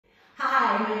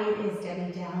my name is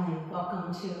Debbie Dowling.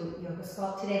 Welcome to Yoga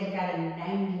Sculpt. Today we've got a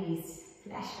 90s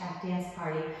flashback dance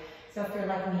party. So if you're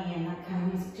like me and that kind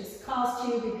of music just calls to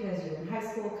you because you're in high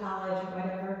school, college, or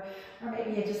whatever, or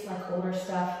maybe you just like older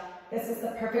stuff, this is the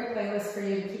perfect playlist for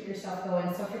you to keep yourself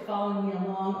going. So if you're following me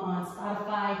along on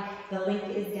Spotify, the link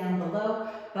is down below,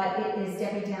 but it is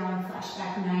Debbie Dowling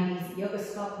Flashback 90s Yoga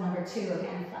Sculpt number 2.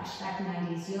 Again, Flashback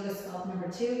 90s Yoga Sculpt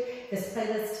number 2. This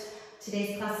playlist,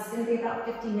 today's class is going to be about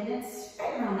 50 minutes,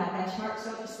 right around that benchmark,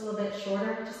 so just a little bit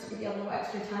shorter, just to give you a little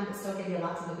extra time, but still give you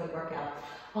lots of a good workout.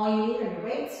 All you need are your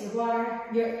weights, your water,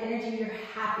 your energy, your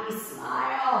happy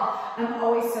smile. I'm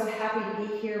always so happy to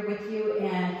be here with you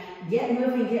and get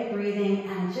moving, get breathing,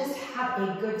 and just have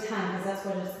a good time, because that's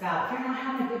what it's about. If you're not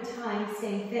having a good time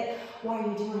staying fit, why are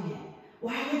you doing it?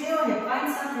 Why are you doing it?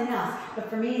 Find something else. But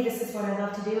for me, this is what I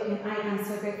love to do, and I am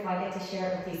so grateful I get to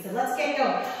share it with you. So let's get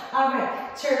going. All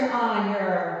right, turn on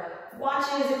your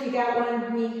watches if you got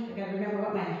one. Me, I gotta remember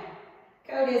what my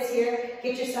code is here.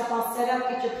 Get yourself all set up,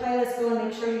 get your playlist going,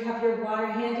 make sure you have your water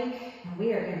handy, and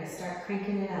we are gonna start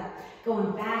cranking it up.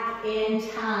 Going back in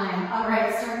time. All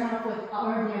right, starting off with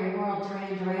Ordinary World,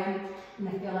 Duran Duran, and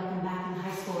I feel like I'm back in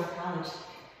high school or college.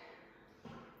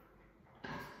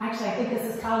 Actually, I think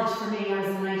this is college for me. I was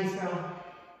a 90s girl.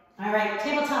 All right,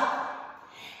 tabletop.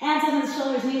 Hands under the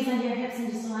shoulders, knees under your hips,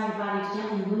 and just allow your body to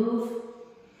gently move.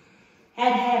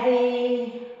 Head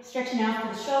heavy, stretching out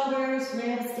through the shoulders,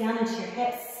 ribs down into your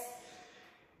hips.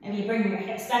 Maybe you bring your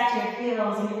hips back to your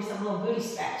heels and give yourself a little booty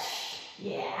stretch.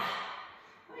 Yeah.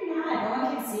 Why not? No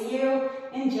one can see you.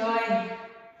 Enjoy.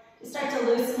 Just start to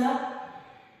loosen up.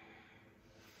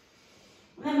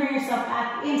 And then bring yourself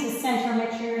back into center.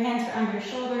 Make sure your hands are under your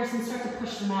shoulders and start to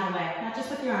push the mat away. Not just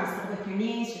with your arms, but with your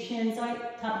knees, your shins,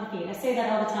 right, top of the feet. I say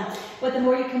that all the time. But the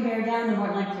more you can bear down, the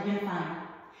more length you're going to find.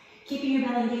 Keeping your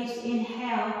belly engaged,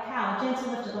 inhale, cow,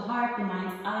 gentle lift of the heart, the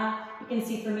mind's eye. You can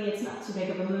see for me it's not too big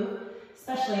of a move,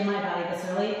 especially in my body this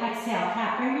early. Exhale,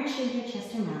 cat, bring your chin to your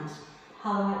chest and round.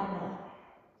 Hollow out your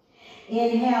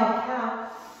belly. Inhale,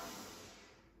 cow.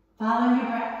 Following your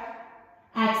breath.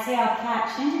 Exhale,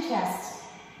 cat, chin to chest.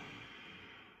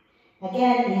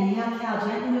 Again, inhale, cow,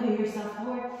 gently moving yourself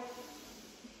forward.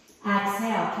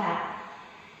 Exhale, cat.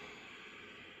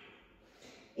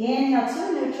 Inhale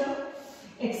to neutral.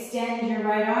 Extend your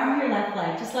right arm, your left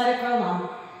leg. Just let it grow long.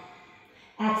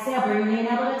 Exhale, bring your knee and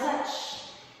elbow to touch.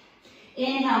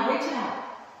 Inhale, reach it out.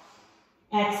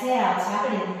 Exhale,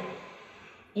 tap it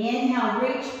in. Inhale,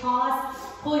 reach, pause.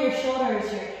 Pull your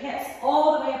shoulders, your hips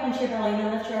all the way up into your belly, and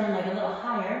then lift your arm and leg a little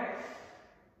higher.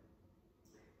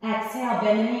 Exhale,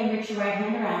 bend the knee and reach your right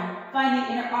hand around. Find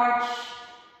the inner arch,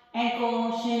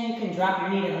 ankle, shin. You can drop your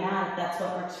knee to the mat if that's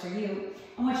what works for you.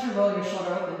 I want you to roll your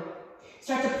shoulder open.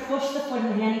 Start to push the foot in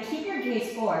the hand and keep your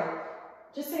gaze forward,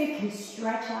 just so you can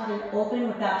stretch out and open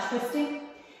without twisting.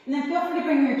 And then feel free to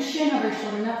bring your chin over your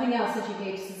shoulder, nothing else, as you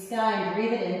gaze to the sky and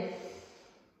breathe it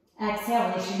in. Exhale,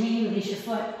 release your knee, release your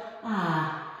foot.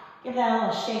 Give that a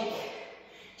little shake.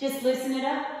 Just loosen it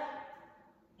up.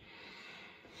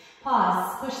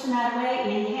 Pause, push the mat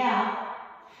away, inhale.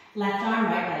 Left arm,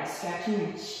 right leg, stretch and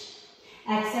reach.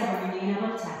 Exhale, bring your knee and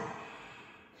elbow to tap.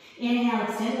 Inhale,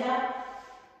 extend it up.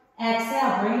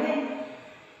 Exhale, bring it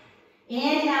in.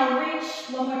 Inhale, reach.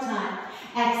 One more time.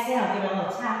 Exhale, give it a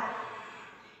little tap.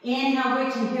 Inhale,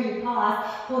 reach, and here you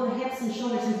pause. Pull the hips and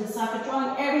shoulders into the socket,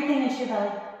 drawing everything into your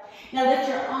belly. Now lift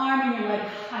your arm and your leg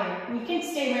higher. You can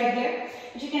stay right here,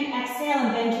 but you can exhale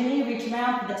and bend your knee, reach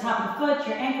around to the top of the foot,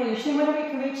 your ankle, your shin, whatever you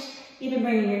can reach, even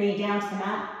bringing your knee down to the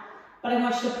mat. But I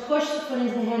want you to push the foot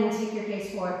into the hand and take your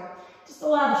gaze forward. Just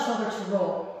allow the shoulder to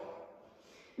roll.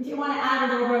 If you want to add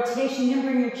a little rotation, you can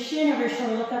bring your chin over your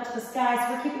shoulder, look up to the sky.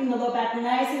 So we're keeping the low back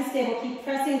nice and stable. Keep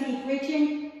pressing, keep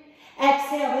reaching.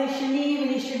 Exhale, release your knee,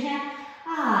 release your hand.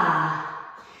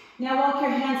 Now walk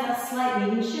your hands out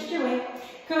slightly and shift your weight.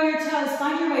 Curl your toes,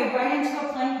 find your way right into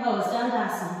a plank pose,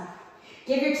 Dandasana.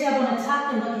 Give your tailbone a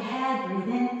tuck and look ahead,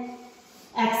 breathe in.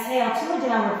 Exhale to a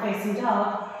downward facing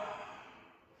dog.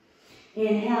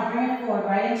 Inhale, bring it forward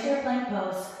right into your plank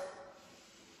pose.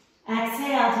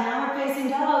 Exhale, downward facing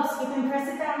dog, scoop and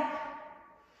press it back.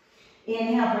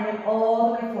 Inhale, bring it all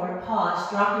the way forward. Pause,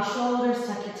 drop your shoulders,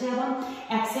 tuck your tailbone.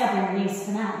 Exhale, bring your knees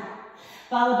to the mat.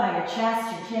 Followed by your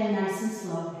chest, your chin, nice and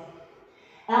slow.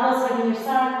 Elbows hugging your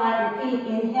side, flat your feet.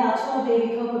 Inhale, tall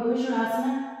baby cobra,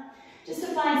 Bhujanasana. Just to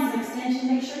find some extension,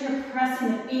 make sure you're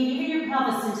pressing the feet, even your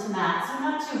pelvis into the mat, so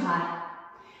not too high.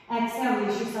 Exhale,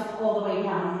 release yourself all the way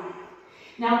down.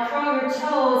 Now curl your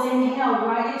toes, inhale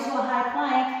right into a high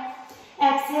plank.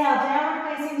 Exhale,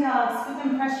 downward facing dog. Scoop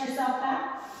and press yourself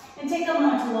back. And take a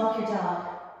moment to walk your dog.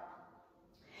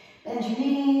 Bend your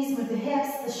knees, move the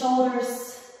hips, the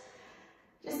shoulders.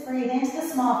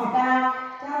 off your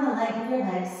back, down the length of your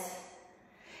legs.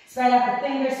 Spread out the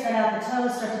fingers, spread out the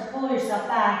toes, start to pull yourself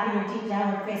back in your deep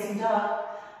downward facing dog.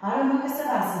 Adho Mukha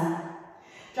Savasana.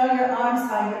 Draw your arms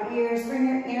by your ears, bring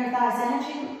your inner thighs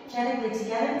energetically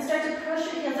together and start to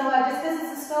push your heels out. Just because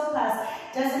it's a Sculpt class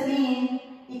doesn't mean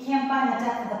you can't find the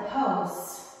depth of the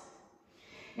pose.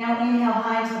 Now inhale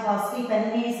high into the balls, feet,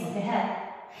 bend the knees, look ahead.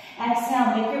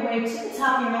 Exhale, make your way to the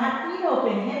top of your mat, feet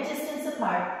open, hip distance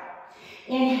apart.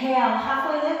 Inhale,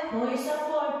 halfway lift, pull yourself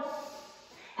forward.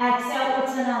 Exhale,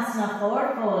 Uttanasana,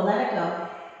 forward fold, let it go.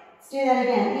 Let's do that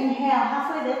again. Inhale,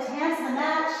 halfway lift, hands to the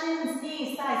mat, shins,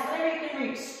 knees, thighs, whatever you can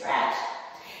reach, stretch.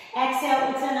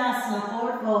 Exhale, Uttanasana,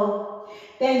 forward fold.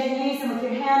 Bend your knees and with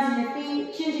your hands and your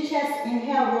feet, chin to chest,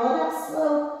 inhale, roll it up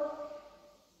slow.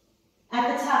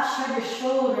 At the top, shrug your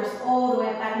shoulders all the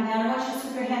way back and down. I want you to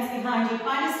sweep your hands behind you.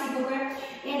 Find a steeple grip.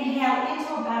 Inhale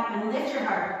into a back and lift your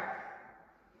heart.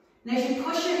 And as you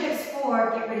push your hips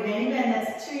forward, get rid of any bend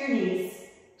that's to your knees.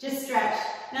 Just stretch.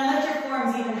 Now lift your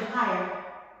forearms even higher.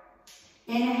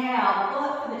 Inhale, pull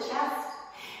up for the chest.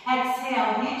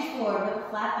 Exhale, hinge forward with a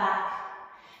flat back.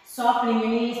 Softening your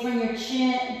knees, bring your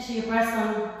chin to your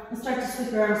breastbone and start to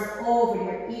sweep your arms over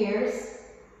your ears.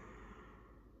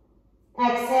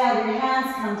 Exhale, your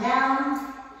hands come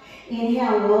down.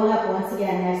 Inhale, roll it up once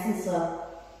again, nice and slow.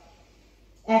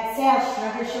 Exhale,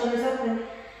 shrug your shoulders open.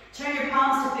 Turn your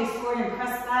palms to face forward and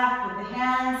press back with the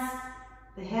hands,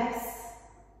 the hips,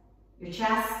 your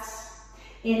chest.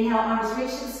 Inhale, arms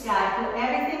reach to the sky. Feel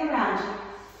everything around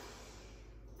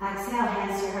you. Exhale,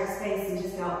 hands to your heart space and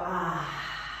just go, ah.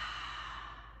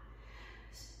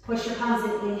 Push your palms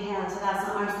in, inhale,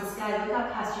 Tadasana, arms to the sky. Look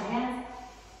up past your hands.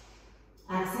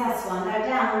 Exhale, swan dive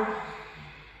down.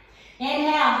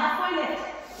 Inhale, halfway lift.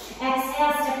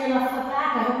 Exhale, step your left foot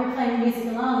back. I hope you're playing the music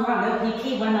along. We're on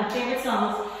OPP, one of my favorite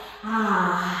songs.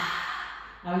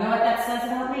 Ah, I don't know what that says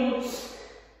about me.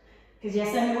 Because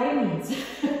yes, I know what it means.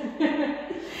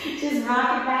 Just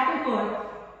rock it back and forth.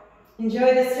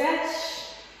 Enjoy the stretch.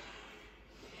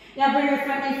 Now bring your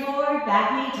front knee forward,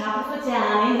 back knee, top of foot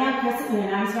down. Inhale, crescent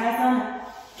moon, arms rise on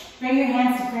up. Bring your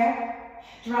hands to prayer.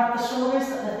 Drop the shoulders,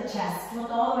 but lift the chest.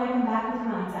 Look all the way from back with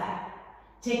your mind's eye.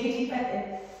 Take a deep breath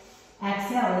in.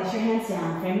 Exhale, release your hands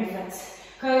down. Frame your foot.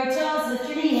 Curl your toes, lift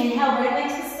your knee. Inhale, right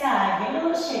leg to the sky. Give it a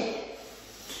little shake.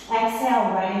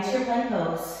 Exhale, right into your plank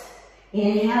pose.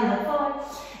 Inhale, look forward.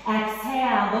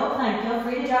 Exhale, low plank. Feel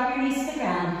free to drop your knees to the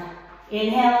ground.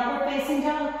 Inhale, upward facing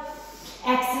dog.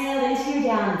 Exhale into your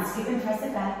down. Skip and press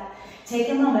it back. Take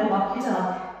a moment, walk your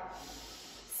dog.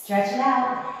 Stretch it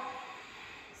out.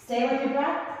 Stay with your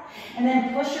breath, and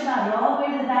then push your body all the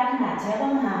way to the back of the mat,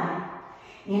 tailbone high.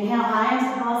 Inhale, high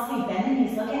into the balls, feet, bend the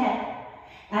knees, look ahead.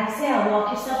 Exhale,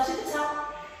 walk yourself to the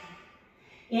top.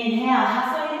 Inhale,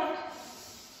 halfway lift.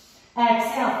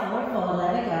 Exhale, forward fold,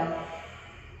 let it go.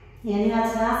 Inhale,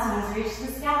 Tadasana, reach to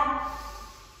the sky.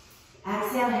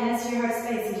 Exhale, hands to your heart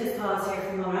space, and just pause here for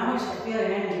a moment. I want you to feel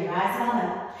your energy rise on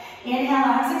up. Inhale,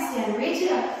 arms extend, reach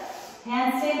it up.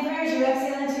 Hands stay in prayer as you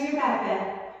exhale into your back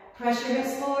bend. Press your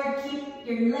hips forward, keep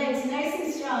your legs nice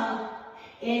and strong.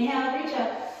 Inhale, reach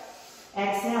up.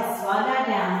 Exhale, swan dive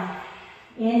down.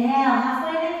 Inhale,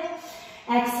 halfway lift.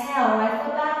 Exhale, right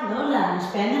foot back, low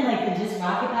lunge. Bend and lengthen, just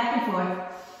rock it back and forth.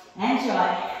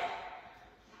 Enjoy.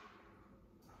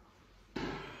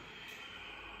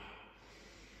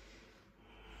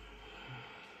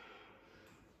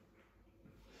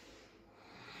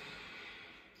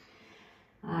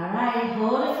 Alright,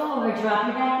 hold it forward, drop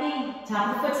your back knee.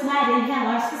 Top of the foot to mat, inhale,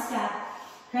 arch to the sky.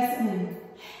 Crescent moon.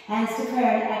 Hands to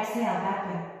prayer, and exhale, back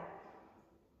bend.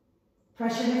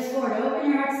 Press your hips forward, open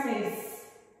your heart space.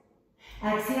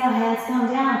 Exhale, hands come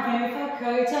down, frame your foot,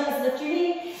 curl your toes, lift your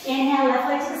knee. Inhale, left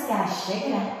leg to the sky, shake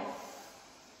it out.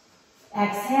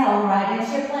 Exhale, right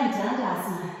into your plank,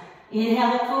 Dandasana.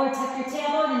 Inhale, look forward, tuck your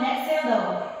tailbone, and exhale,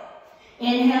 lower.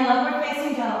 Inhale, upward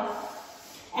facing dog.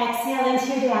 Exhale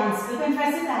into your down, scoop and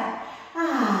press it back.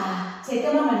 Ah, take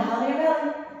a moment, hollow your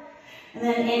belly. And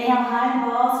then inhale, high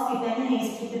and balls, feet bend the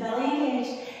knees, keep the belly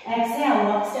engaged. Exhale,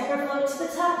 walk, step, or float to the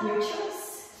top, your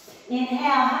choice.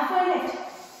 Inhale, halfway lift.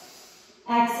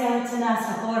 Exhale,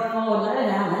 Uttanasana, forward fold, let it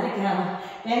down, let it go.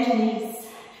 Bend your knees.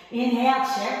 Inhale,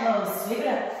 chair pose, sweep it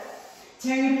up.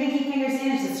 Turn your pinky fingers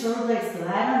in as the shoulder blades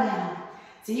glide on down.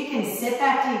 So you can sit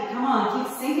back deep, come on,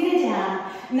 keep sinking it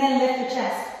down. And then lift your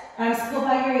chest. Arms pull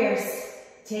by your ears.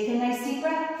 Take a nice deep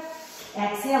breath.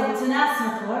 Exhale,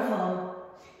 Uttanasana, forward fold.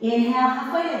 Inhale,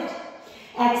 halfway lift.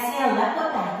 Exhale, left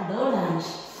foot back, low lunge.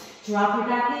 Drop your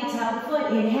back knee, top of the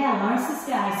foot. Inhale, arms to the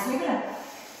sky, sweep it up.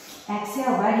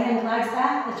 Exhale, right hand glides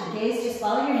back. Let your gaze just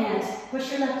follow your hands.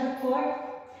 Push your left foot forward.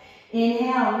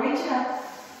 Inhale, reach up.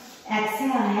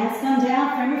 Exhale, hands come down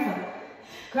from your foot.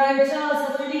 Curl your toes,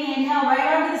 lift your knee, inhale, right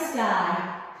arm to the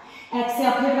sky.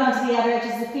 Exhale, pivot onto the outer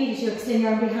edges of the feet as you extend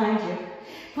your arm behind you.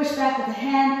 Push back with the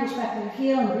hand, push back with your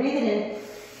heel, and breathe it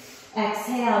in.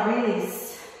 Exhale,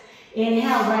 release.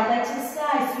 Inhale, right leg to the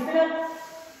sky, sweep it up.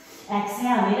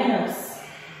 Exhale, knee to nose.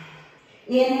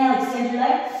 Inhale, extend your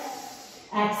leg.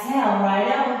 Exhale, right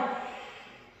elbow.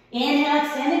 Inhale,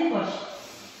 extend and push.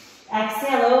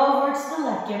 Exhale, over to the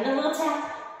left. Give it a little tap.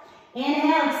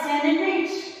 Inhale, extend and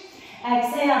reach.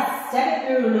 Exhale, step it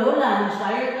through, no lunge.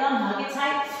 Fire your thumb, hug it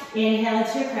tight. Inhale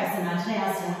into your crescent,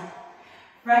 Anjaneyasana.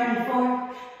 Front knee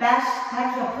forward, back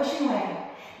heel pushing away.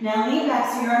 Now lean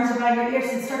back so your arms are by your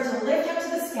ears and start to lift up to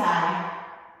the sky.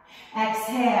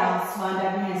 Exhale, swan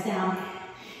dive your hands down.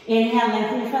 Inhale,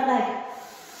 lengthen your front leg.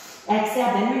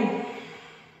 Exhale, bend your knee.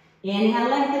 Inhale,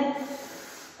 lengthen.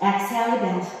 Exhale,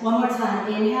 bend. One more time.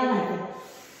 Inhale, lengthen.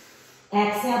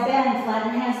 Exhale, bend.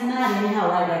 Flatten your hands in the mat. Inhale,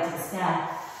 right leg to the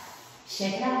sky.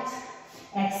 Shake it out.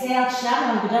 Exhale,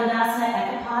 chaturanga, Dandasana,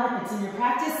 Ekapada. If it's in your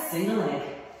practice, single leg.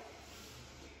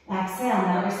 Exhale,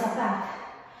 melt yourself back.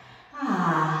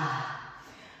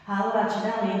 Hollow out your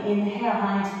belly. Inhale,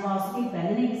 high into the balls of feet,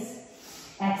 bend the knees.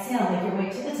 Exhale, make your way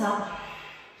to the top.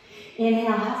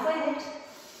 Inhale, halfway lift.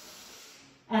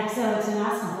 Exhale,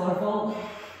 Uttanasana, forward fold.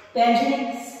 Bend your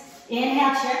knees.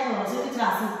 Inhale, chair pose,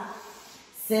 Uttanasana.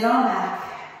 Sit on back.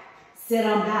 Sit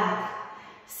on back.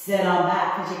 Sit on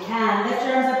back as you can. Lift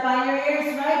your arms up by your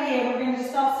ears right here. We're going to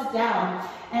just all sit down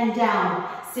and down.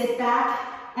 Sit back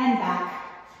and back.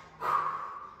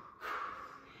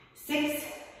 6,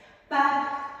 5,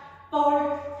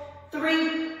 4,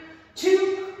 3,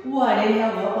 2, 1.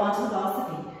 Inhale, go up onto the balls of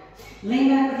the feet. Lean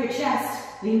back with your chest.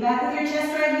 Lean back with your chest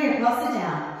right here. Plus it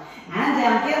down. And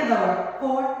down. Get lower.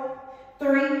 4,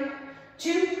 3,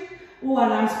 2,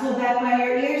 1. Arms pulled back by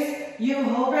your ears. You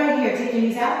hold right here. Take your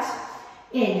knees out.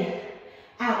 In.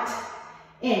 Out.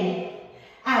 In.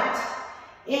 Out.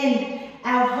 In.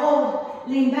 Out. Hold.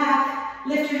 Lean back.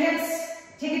 Lift your hips.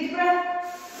 Take a deep breath.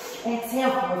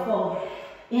 Exhale, forward fold.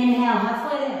 Inhale,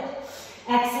 halfway lift.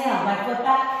 Exhale, right foot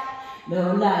back.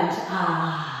 No lunge.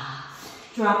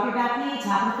 Drop your back knee.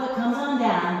 Top of the foot comes on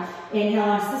down. Inhale,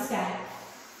 arms to the sky.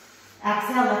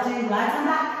 Exhale, left hand glides on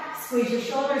back. Squeeze your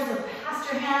shoulders, look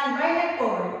past your hand, right leg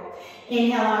forward.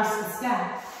 Inhale, arms to the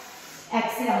sky.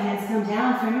 Exhale, hands come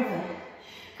down from your foot.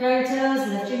 Curl your toes,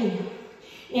 lift your knee.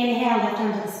 Inhale, lift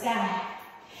arm to the sky.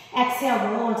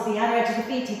 Exhale, roll into the outer edge of the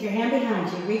feet. Take your hand behind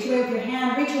you. Reach away with your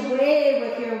hand. Reach away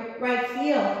with your right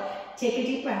heel. Take a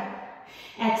deep breath.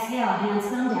 Exhale, hands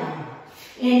come down.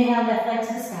 Inhale, left leg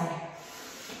to the sky.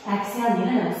 Exhale, knee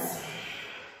to nose.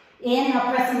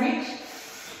 Inhale, press and reach.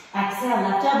 Exhale,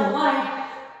 left elbow wide.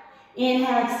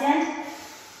 Inhale, extend.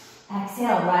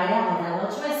 Exhale, right elbow, that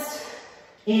little twist.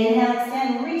 Inhale,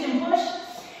 extend, reach and push.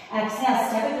 Exhale,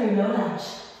 step it through, no lunge.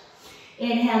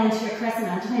 Inhale into your crescent,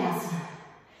 Anjaneyasana.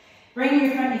 Bring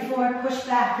your front knee forward, push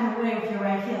back and away with your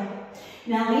right heel.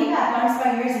 Now lean back, arms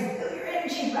by your ears, and feel your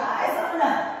energy rise on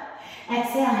up.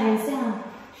 Exhale, hands down.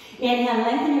 Inhale,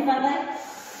 lengthen your front leg.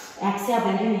 Exhale,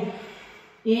 bend your knee.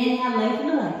 Inhale, lengthen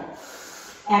the leg.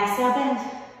 Exhale, bend.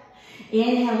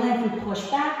 Inhale, lengthen, push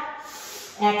back.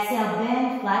 Exhale,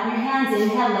 bend, flatten your hands.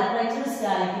 Inhale, left leg to the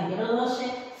sky. You can give it a little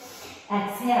shake.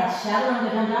 Exhale,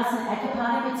 Chaturanga Dandasana,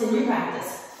 Ekapada if it's in your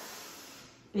practice.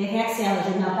 Big exhale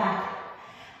as you melt back.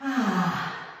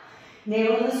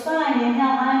 Navel to the spine.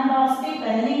 Inhale, high in the balls of feet,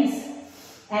 bend the knees.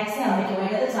 Exhale, make your way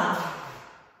to the top.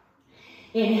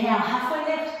 Inhale, halfway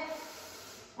lift.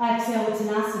 Exhale,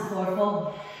 Uttanasana, forward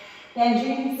fold. Bend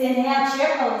your knees. Inhale,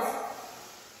 chair pose.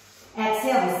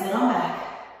 Exhale, we sit on back.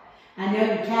 I know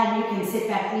you can sit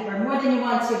back deeper more than you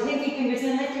want to. Pinky fingers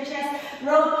in, lift your chest,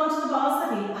 roll up onto the balls of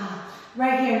the feet.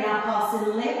 Right here, now pulse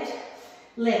and lift,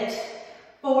 lift.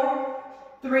 4,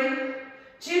 3,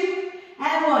 2,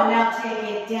 and 1. Now take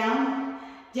it down,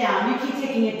 down. You keep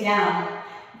taking it down,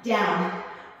 down.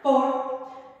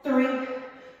 4, 3,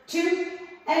 2,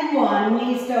 and 1.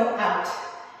 Knees go out,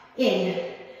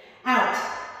 in, out,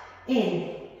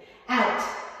 in, out,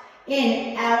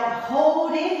 in, out.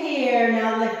 Hold it here.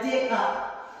 Now lift it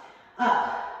up,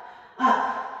 up,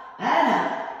 up, and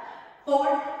up.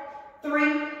 4,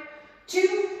 3,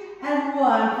 2, and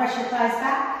 1. Press your thighs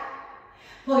back.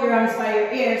 Pull your arms by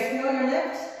your ears. Feel your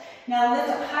lift. Now lift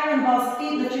up higher in balls of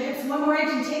feet. Lift your hips one more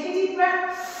inch and take a deep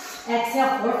breath.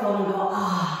 Exhale, forward fold and go.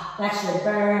 That should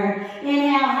burn.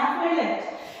 Inhale, halfway lift.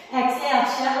 Exhale,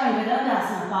 Chaturanga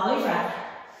Dandasana. Follow your breath.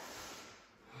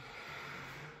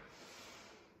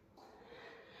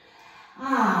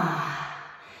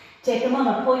 Take a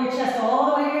moment. Pull your chest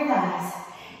all the way to your thighs.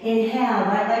 Inhale,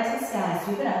 right leg to the sky.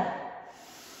 Sweep it up.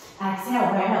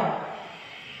 Exhale, right up.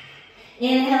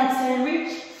 Inhale, extend and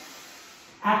reach.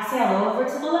 Exhale, over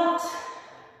to the left.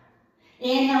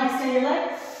 Inhale, extend your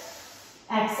leg.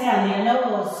 Exhale, knee and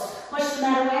elbows. Push the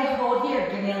mat away, hold here.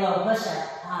 Give me a little push up.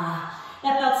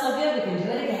 That felt so good, we can do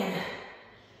it again.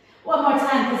 One more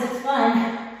time, because it's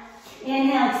fun.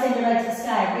 Inhale, extend your legs to the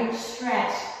sky. Reach,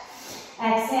 stretch.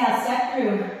 Exhale, step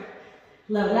through.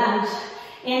 Low lunge.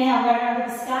 Inhale, right arm to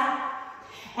the sky.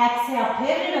 Exhale,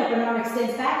 pivot and open arm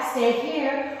extends back. Stay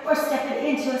here or step it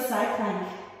into a side plank.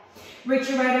 Reach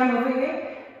your right arm over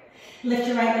here. Lift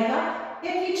your right leg up.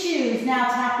 If you choose, now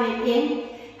tap it in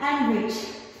and reach.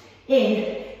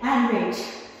 In and reach.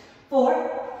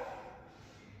 4,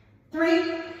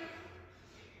 3,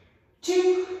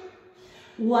 2,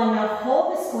 1. Now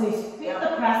hold the squeeze. Feel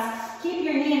the press. Keep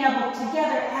your knee and elbow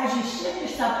together as you shift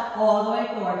yourself all the way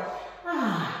forward.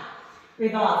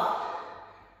 Revolve.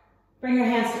 Bring your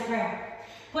hands to prayer.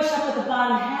 Push up with the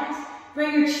bottom hand.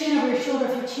 Bring your chin over your shoulder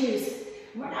if you choose.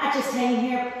 We're not just hanging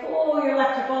here. Pull your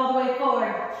left hip all the way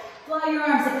forward. Fly your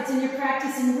arms if it's in your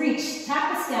practice and reach.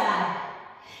 Tap the sky.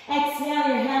 Exhale,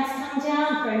 your hands come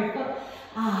down. Bring your foot.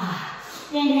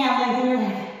 Inhale, lengthen your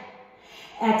leg.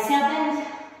 Exhale, bend.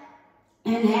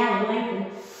 Inhale,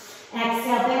 lengthen.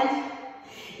 Exhale, bend.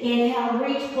 Inhale,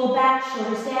 reach, pull back,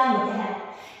 shoulders down, look ahead.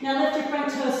 Now lift your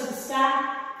front toes to the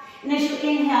sky. And as you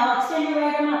inhale, extend your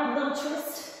right arm up, a little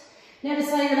twist. Notice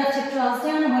how your left hip draws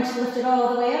down. I want you to lift it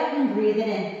all the way up and breathe it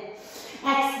in.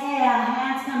 Exhale,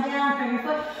 hands come down from your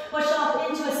foot. Push off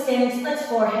into a standing splits,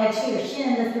 forehead to your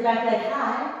shin, lift your back leg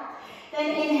high. Then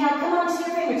inhale, come onto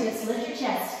your fingertips, lift your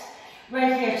chest.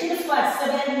 Right here, chin to squat, so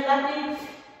bend your left knee.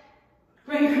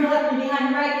 Bring your left knee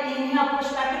behind your right. Inhale,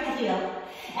 push back with the heel.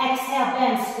 Exhale,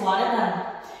 bend, squat it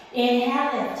up.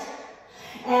 Inhale, lift.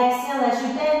 Exhale as you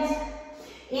bend.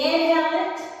 Inhale,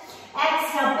 lift.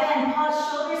 Exhale, bend,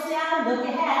 pause, shoulders down, look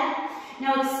ahead.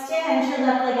 Now extend your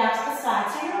left leg out to the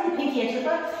side. So you're on the pinky edge of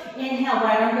your foot. Inhale,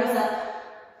 right arm goes up.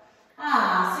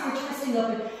 So you're twisting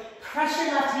open. Press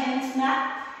your left hand into the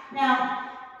mat. Now,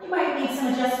 you might need some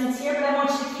adjustments here, but I want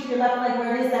you to keep your left leg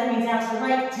where it is. That means out to the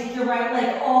right. Take your right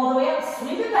leg all the way up.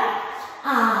 Swing it back.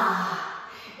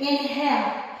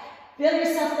 Inhale. Feel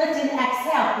yourself lifting.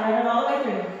 Exhale. Thread it all the way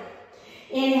through.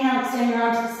 Inhale. Extend your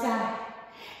arm to the sky.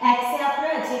 Exhale.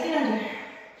 Thread. Take it under.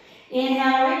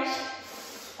 Inhale. Reach.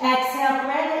 Exhale.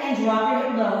 Thread and drop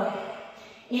your hip low.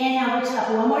 Inhale. Reach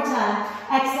up. One more time.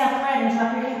 Exhale. Thread and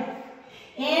drop your hip.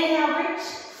 Inhale. Reach.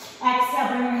 Exhale,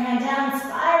 bring your hand down,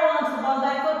 spiral onto the ball of the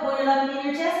back foot, pull your left knee in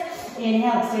your chest.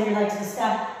 Inhale, extend your leg to the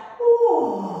sky.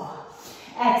 Ooh.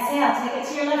 Exhale, take it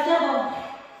to your left elbow.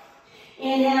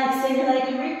 Inhale, extend your leg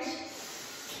and reach.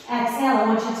 Exhale, I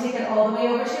want you to take it all the way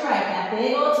over to your right, that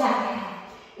big old tap.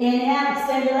 Inhale,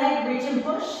 extend your leg, reach and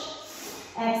push.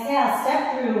 Exhale, step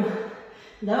through,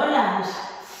 low lunge.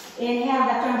 Inhale,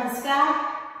 left arm to the sky.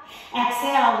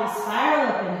 Exhale, we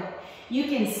spiral open. You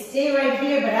can stay right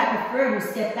here, but I prefer we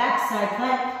step back, side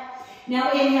plank. Now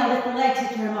inhale, lift the leg,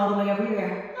 take your arm all the way over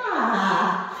here.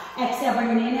 Exhale, bring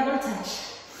your knee and elbow to touch.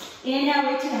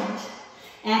 Inhale, reach it out.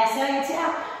 Exhale, you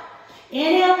tap.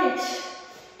 Inhale, reach.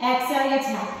 Exhale, you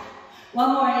tap.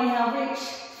 One more, inhale, reach.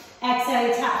 Exhale,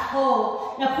 you tap,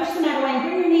 hold. Now push the mat away and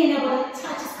bring your knee and elbow to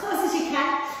touch as close as you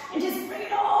can. And just bring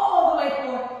it all the way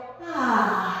forward.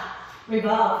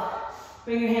 Revolve.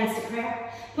 Bring your hands to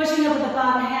prayer. Pushing up with the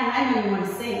bottom hand. I know you want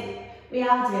to sing. We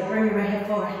all do. Bring your right hip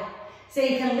forward. So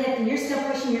you can lift and you're still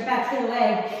pushing your back foot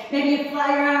away. Maybe you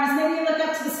fly your arms. Maybe you look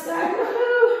up to the sky.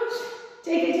 Woohoo!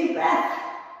 Take a deep breath.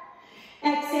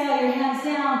 Exhale, your hands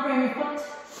down. Bring your foot.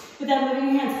 Without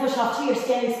moving your hands, push off to your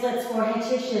standing splits. Forehead to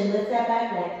your shin. Lift that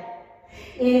back leg.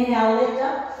 Inhale, lift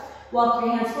up. Walk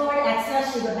your hands forward.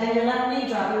 Exhale, Shiva. Bend your left knee.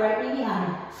 Drop your right knee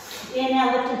behind.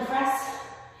 Inhale, lift and press.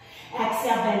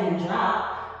 Exhale, bend and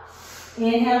drop.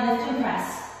 Inhale, lift and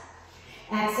press.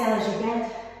 Exhale as you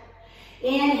bend.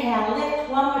 Inhale, lift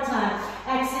one more time.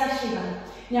 Exhale, Shiva.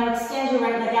 Now extend your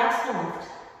right leg out to the left.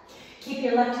 Keep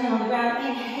your left hand on the ground.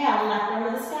 Inhale, left arm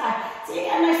to the sky. So you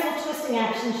got a nice little twisting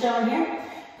action showing here.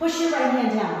 Push your right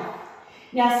hand down.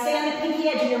 Now stay on the pinky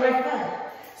edge of your right foot.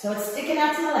 So it's sticking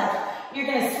out to the left. You're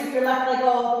going to sweep your left leg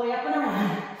all the way up and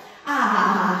around.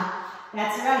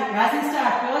 That's right. Rising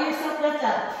star. Feel yourself lift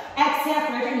up. Exhale,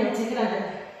 thread your knee. Take it under.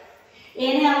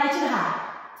 Inhale, reach it high.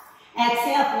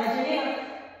 Exhale, thread your knee.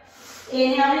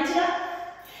 Inhale, reach it up.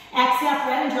 Exhale,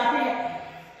 thread and drop your hip.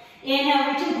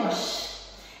 Inhale, reach and push.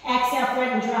 Exhale,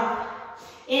 thread and drop.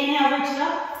 Inhale, reach it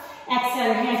up. Exhale,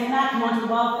 your hands in mat. Come onto the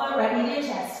ball of foot, right knee to your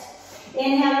chest.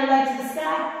 Inhale, your leg to the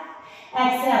sky.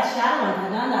 Exhale, shadow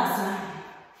and Dandasana.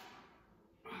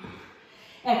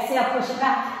 Exhale, push it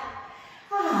back.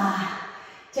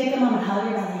 Take a moment, hug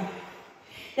your belly.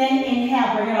 Then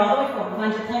inhale, bring it all the way forward.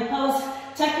 Find your plank pose.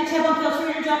 Tuck your tailbone, feel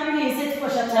free to drop your knees. It's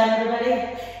push-up time,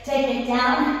 everybody. Take it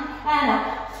down and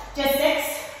up. Just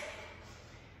 6,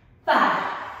 5,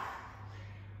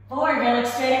 4, go look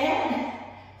straight ahead.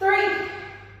 3,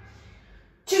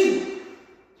 2,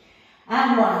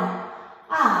 and 1.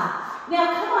 Now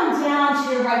come on down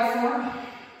to your right foot.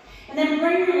 And then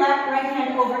bring your right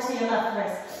hand over to your left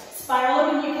wrist. Spiral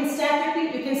open, you can stack your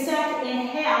feet, you can stack.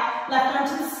 Inhale, left arm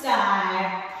to the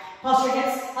sky. Pulse your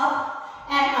hips up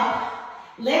and up.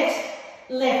 Lift,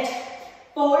 lift.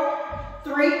 4,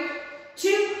 3,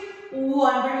 2,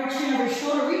 1. Bring your chin over your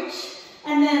shoulder, reach.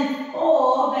 And then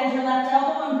bend your left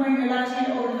elbow and bring your left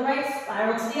hand over to the right.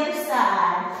 Spiral to the other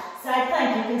side. Side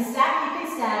plank, you can stack, you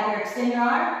can stagger. Extend your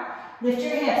arm, lift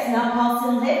your hips. Now pulse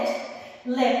and lift,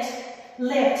 lift,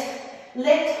 lift,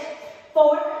 lift.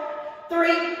 4,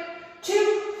 3,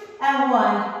 2, and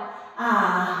 1.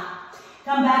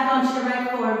 Come back onto your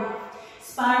right form.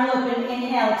 Spiral open,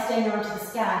 inhale, extend your arm to the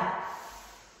sky.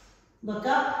 Look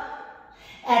up.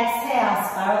 Exhale,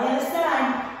 spiral the other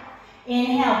side.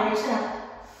 Inhale, reach up.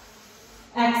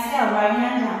 Exhale, right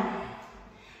hand down.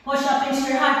 Push up into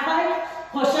your high plank.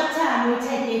 Push up time. We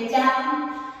take it down,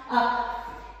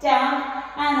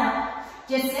 and up.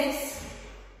 Just 6,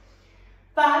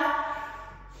 5,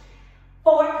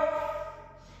 4,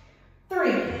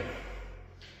 3,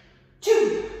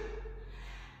 2,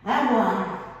 and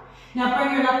 1. Now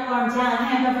bring your left arm down,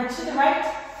 hand over to the right.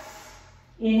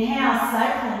 Inhale,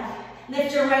 side plank.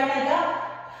 Lift your right leg up.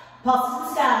 Pulse to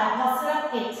the sky. Pulse it up.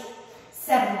 8,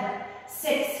 7,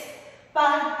 6,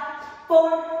 5,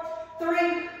 4,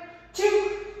 3, 2,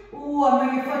 1.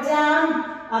 Bring your foot down.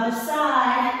 Other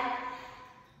side.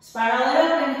 Spiral it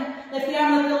open. Lift the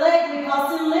arm, lift the leg. We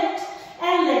pulse and lift.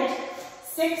 And lift.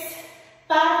 6,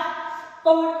 5,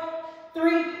 4,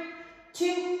 3,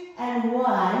 2, and 1.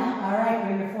 All right,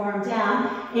 bring your forearm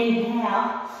down.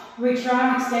 Inhale. Reach your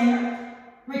arm, extend your,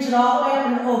 reach it all the way up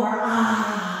and over.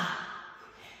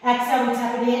 Exhale, we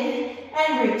tap it in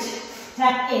and reach.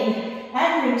 Tap in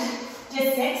and reach.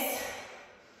 Just 6,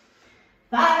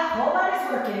 5, whole body's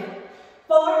working.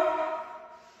 4,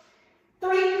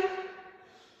 3,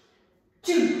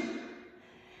 2,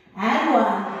 and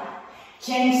 1.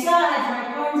 Change sides,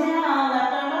 right arm down,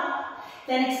 left arm up.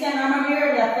 Then extend arm over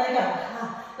here, left leg up.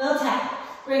 Little tap.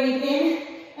 Bring it in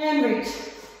and reach.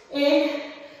 In,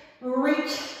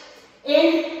 reach,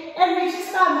 in, and reach.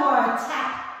 Just 5 more. Tap,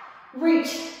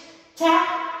 reach,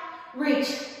 tap, reach.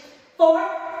 4,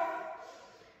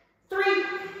 3,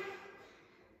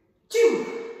 2,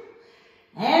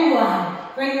 and 1.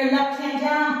 Bring your left hand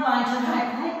down, find your high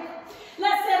plank.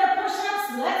 Let's set up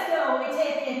push-ups. Let's go. We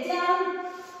take it down,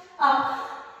 up,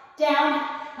 down,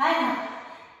 and up.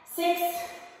 6,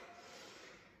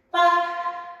 5,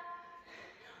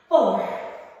 4,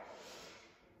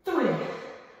 3,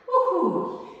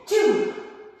 2,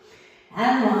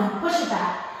 and 1. Push it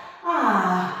back.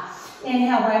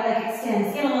 Inhale, right leg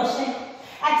extends. Give a little shake.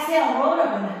 Exhale, roll it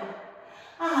over.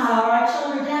 Right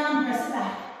shoulder down, press it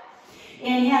back.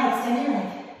 Inhale, extend your leg.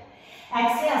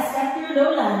 Exhale, step through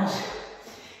low lunge.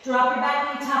 Drop your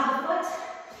back knee, top of the foot.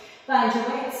 Find your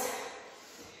weights.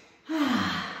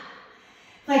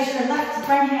 Place your left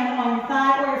right hand on your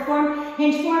thigh or your form.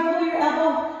 Hinge forward, pull your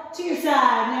elbow to your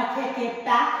side. Now kick it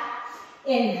back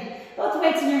in. Both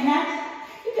weights in your hand.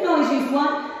 You can always use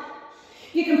one.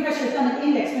 You can press your thumb and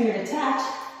index finger to touch.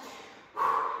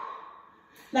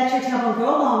 Let your tailbone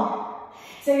grow long.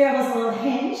 So your elbows a little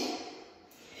hinge.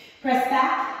 Press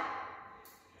back.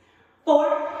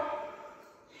 4,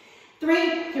 3.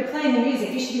 If you're playing the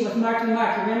music, you should be with Marky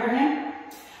Mark. Remember him?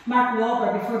 Mark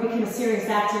Wahlberg before he became a serious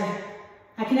actor.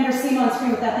 I can never see him on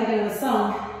screen without thinking of the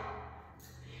song.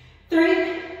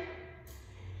 3,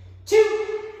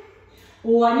 2,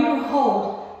 1. You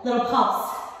hold. Little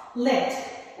pulse. Lift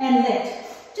and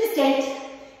lift. Just 8,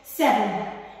 7,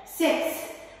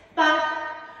 6, 5,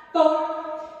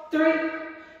 4, 3,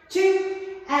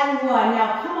 2, and 1.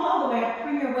 Now come all the way up.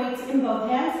 Bring your weights in both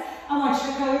hands. I want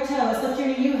you to curl your toes. Lift your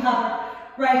knee. You hover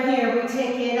right here. We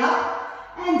take it up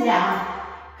and down.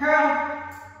 Curl,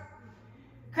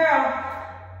 curl,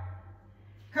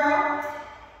 curl,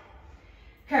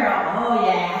 curl. Oh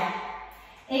yeah.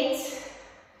 8,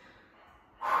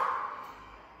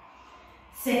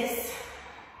 6,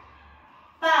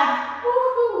 5,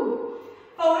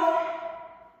 4,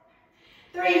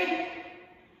 3,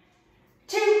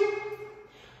 2,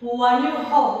 1. You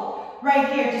hold right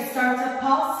here to start to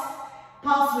pulse.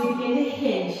 Pulse, we begin to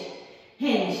hinge.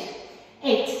 Hinge.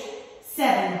 8,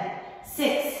 7,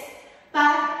 6,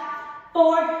 5,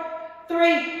 4,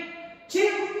 3,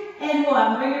 2, and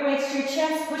 1. Bring your weights to your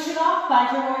chest. Push it off.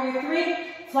 Find your warrior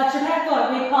 3. Flex your back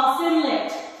foot. We pulse in,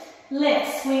 lift.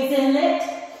 Lift. Squeeze in, lift.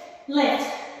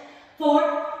 Lift.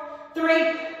 4,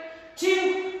 3,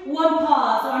 2, 1.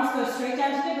 Pause. Arms go straight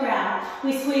down to the ground.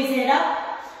 We squeeze it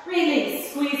up.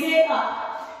 Release. Squeeze it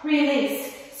up.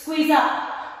 Release. Squeeze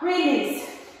up. Release.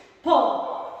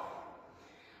 Pull.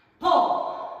 Pull.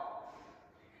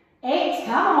 8.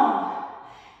 Come on.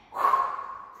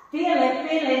 Feel it.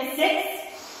 Feel it. 6,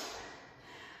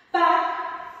 5,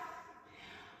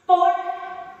 4,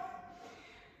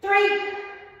 3,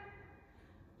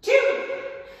 2,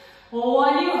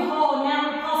 1. You hold.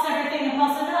 Now we pulse everything and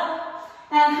pulse it up.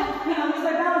 And I lose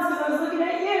my balance because I was looking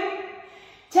at you.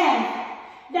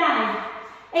 10, 9,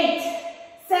 8,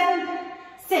 7,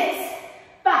 6,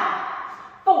 5,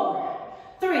 4,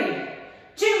 3,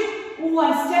 2,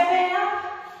 1. Step it up.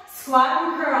 Squat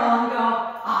and curl and go.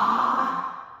 Ah.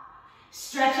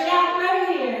 Stretch it out right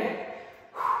here.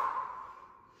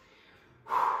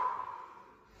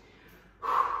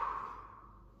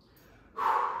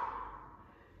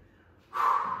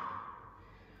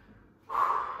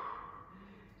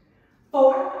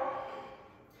 4,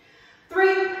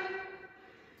 3,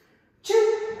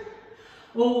 2,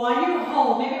 1. You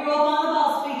hold. Maybe roll up on the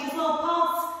balls. Feet just a little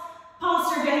pulse.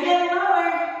 Pulse. You're gonna get lower.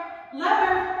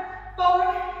 Lower.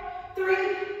 4, 3,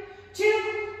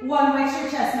 2, 1. Raise your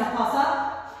chest. Now pulse up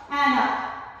and up.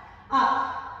 Up.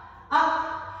 Up.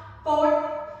 4,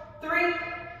 3,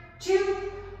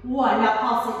 2, 1. Now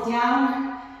pulse it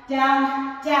down.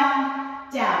 Down.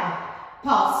 Down. Down.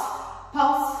 Pulse.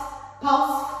 Pulse.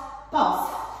 Pulse. Pulse.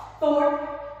 4,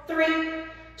 3,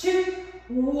 2,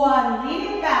 1. Lean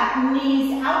it back.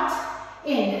 Knees out,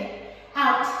 in,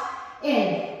 out,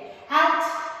 in, out,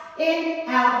 in,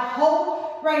 out.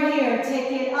 Hold right here.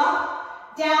 Take it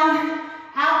up, down,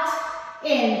 out,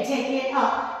 in. Take it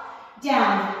up,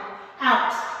 down,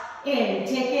 out, in.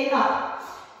 Take it up,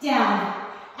 down,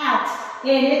 out,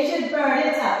 in. It should burn.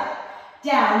 It's up,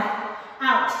 down,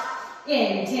 out,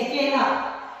 in. Take it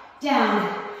up,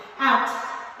 down, out.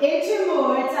 Into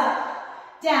more, it's up,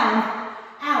 down,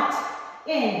 out,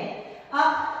 in,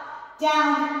 up,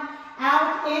 down,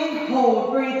 out, in,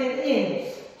 hold, breathe it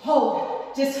in,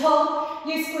 hold, just hold,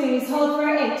 you squeeze, hold for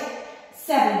 8,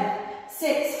 7,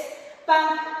 6,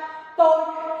 5,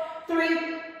 4,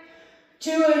 3, 2,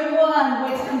 and 1,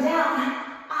 weights come down,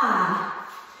 ah,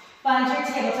 find your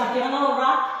tabletop, give a little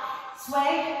rock,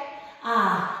 sway,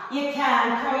 ah, you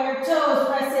can, curl your toes,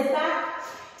 press it back,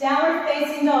 downward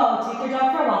facing dog. Take your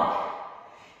dog for a walk.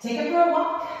 Take it for a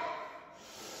walk.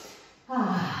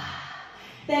 Ah.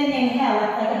 Then inhale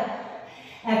up like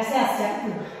a exhale step.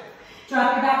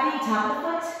 Drop your back knee, top of the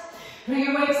foot. Put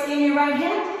your weights in your right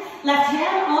hand. Left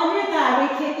hand on your thigh. We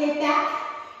kick it back,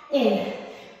 in,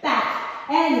 back,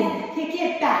 and in. Kick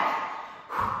it back.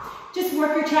 Just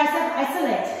work your tricep,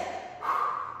 isolate.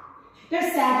 No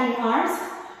sagging arms.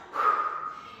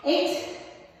 8,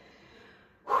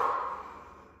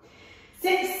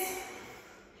 6,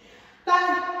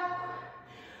 5,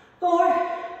 4,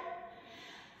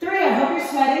 3. I hope you're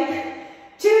sweating.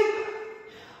 2,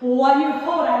 1. You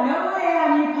hold. I know I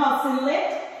am. You pulse and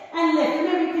lift and lift.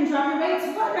 Remember, you can drop your weights.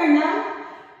 1 or none.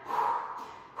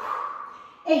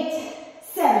 8,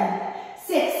 7,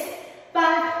 6,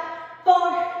 5,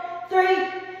 4, 3,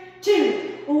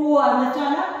 2, 1. Lift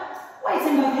on up. Weights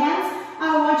in both hands.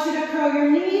 I want you to curl your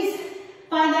knees.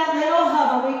 Find that little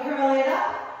hover. We curl it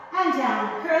up. And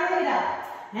down, curl it up,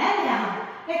 and down.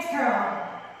 It's curl.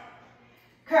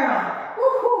 Curl.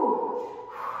 Woohoo.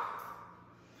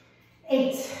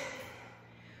 8,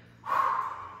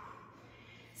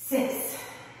 6,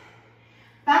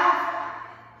 5,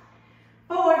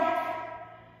 4,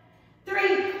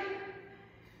 3,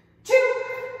 2,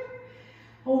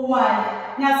 1.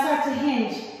 Now start to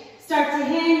hinge. Start to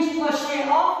hinge, push it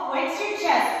off, weights your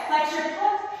chest, flex your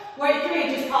foot. Wait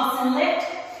 3, just pulse and lift,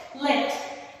 lift.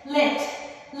 Lift,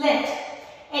 lift,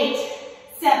 8,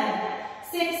 7,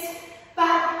 6,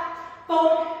 5,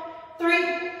 4,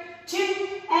 3, 2,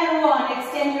 and 1.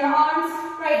 Extend your arms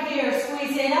right here.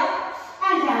 Squeeze it up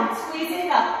and down. Squeeze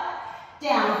it up,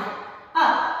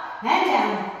 and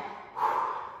down.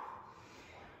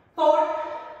 4,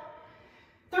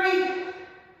 3,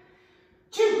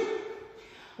 2,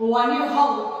 1. You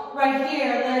hold right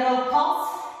here. Little pulse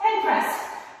and press.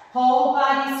 Whole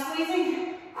body squeezing.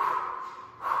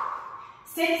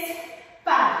 6,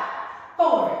 5,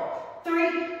 4, 3,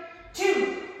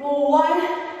 2, 1.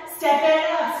 Step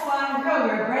it up, squat and curl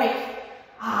your break.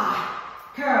 Ah,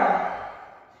 curl,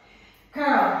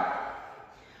 curl.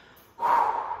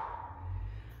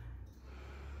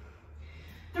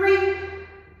 3,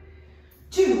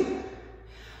 2,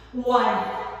 1.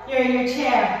 You're in your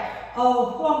chair.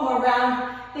 Oh, one more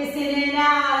round. this in and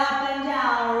out, up and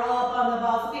down, roll up on the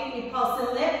balls of feet, we pulse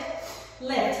and lift,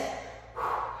 lift.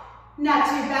 Not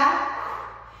too bad.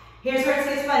 Here's where it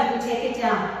gets fun, we take it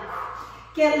down.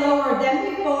 Get lower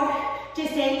than before,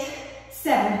 just 8,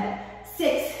 7,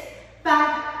 6,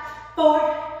 5,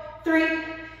 4, 3,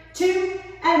 2,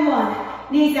 and 1.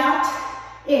 Knees out,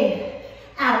 in,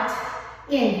 out,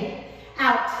 in,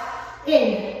 out,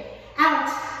 in, out,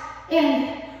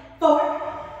 in, 4,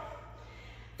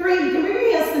 3, you can bring your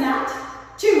heels to the mat,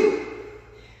 2,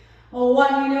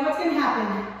 1, you know what's going to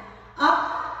happen.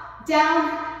 Up,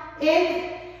 down,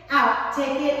 in, out,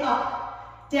 take it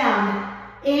up, down,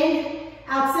 in,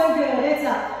 out, so good, it's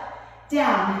up,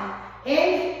 down,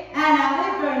 in, and out,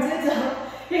 it burns, it's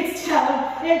up, it's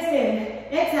down, it's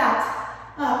in, it's out,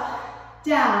 up,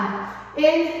 down,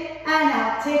 in, and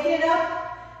out, take it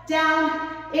up, down,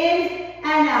 in,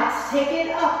 and out, take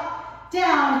it up,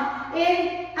 down,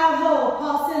 in, out, hold,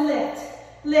 pulse and lift,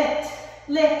 lift,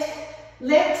 lift,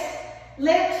 lift,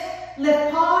 lift,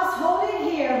 lift, pause, hold it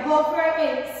here, hold for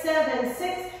 8, 7,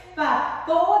 6, 5,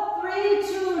 4, 3,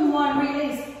 2, and 1,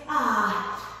 release,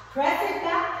 press it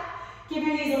back, give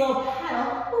your knees a little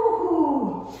paddle,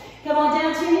 woohoo, come on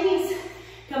down to your knees,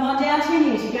 come on down to your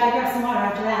knees, you gotta grab some water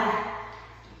after that.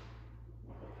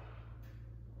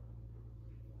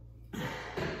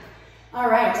 All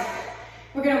right,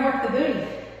 we're gonna work the booty.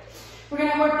 We're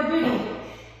gonna work the booty.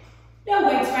 No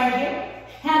weights right here.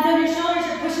 Hands on your shoulders,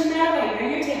 you're pushing that away. You're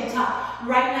in your tabletop.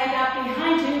 Right leg out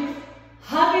behind you.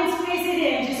 Hug and squeeze it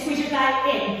in. Just squeeze your thigh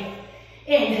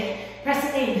in. Press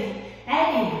it in,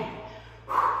 and in.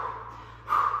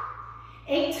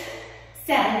 8,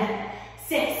 7,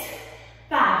 6,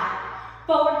 5,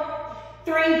 4,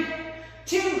 3,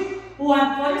 2,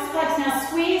 1. Foot is flexed. Now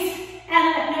squeeze and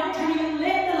lift. Now turn you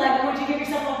lift the leg. I want you to give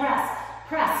yourself a press.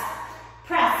 Press,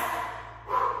 press.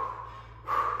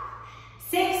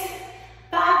 6,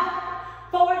 5,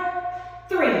 4,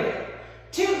 3,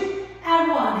 2,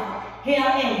 and 1. Heel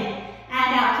in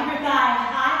and out. Keep your thigh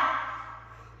high.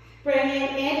 Bring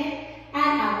it in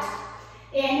and out.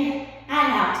 In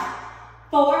and out.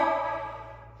 4,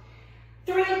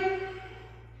 3,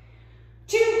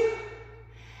 2,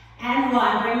 and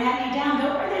 1. Bring that knee down.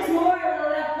 Don't worry, there's more.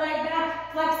 Left leg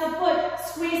back. Flex the foot.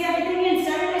 Squeeze everything in.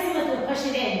 Start nice and lift. Push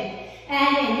it in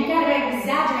and in. You gotta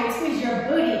exaggerate. Squeeze your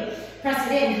booty. Press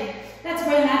it in. That's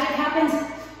where the magic happens.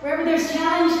 Wherever there's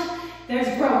challenge,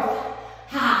 there's growth.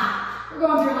 We're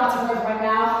going through lots of growth right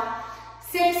now.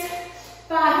 6,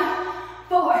 5,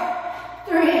 4,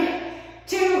 3,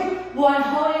 2, 1.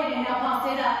 Hold it in. Now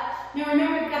pulse it up. Now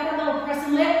remember, you've got that little press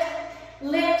and lift.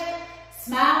 Lift.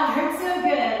 Smile. It hurts so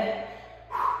good.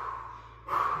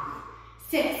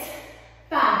 6,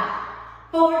 5,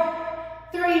 4,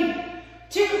 3,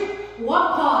 2, 1.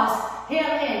 Pause. Heel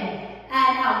in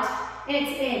and out.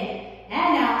 It's in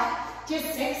and out.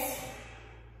 Just 6,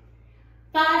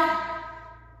 5,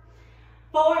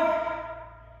 4,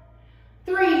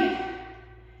 3,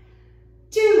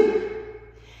 2,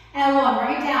 and 1.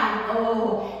 Bring it down.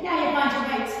 Oh, now you find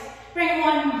your weights. Bring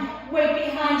one weight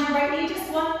behind your right knee,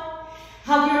 just one.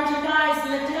 Hug your arms, your thighs,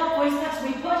 lift it up, voice touch.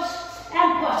 We push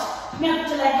and push. Now put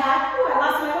your leg high. Ooh, I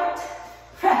lost my weight.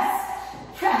 Press,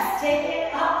 press. Take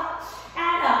it up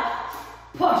and up.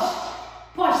 Push.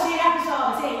 Push, see it after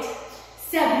solves. 8,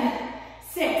 7,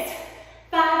 6,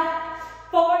 5,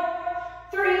 4,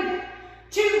 3,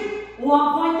 2,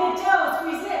 1. Point the toes,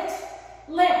 squeeze lift,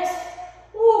 lift.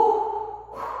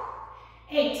 Woo.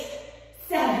 8,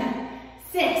 7,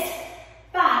 6,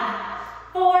 5,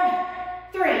 4,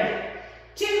 3,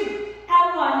 2,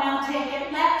 and 1. Now take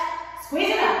it left, squeeze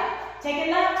it up. Take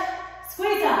it left,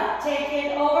 squeeze up. Take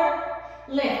it over,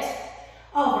 lift,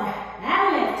 over,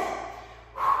 and lift.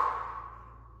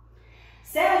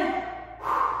 7,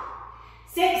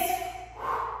 6,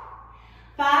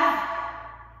 5,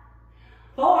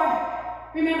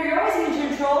 4. Remember, you're always in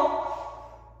control.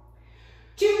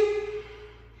 2.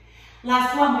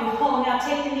 Last one, we hold. Now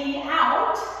take the knee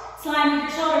out. Slime with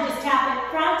your shoulder, just tap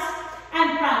it front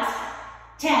and front.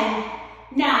 10,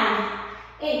 9,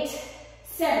 8,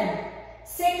 7,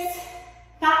 6,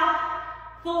 5,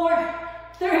 4,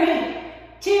 3,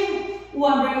 2,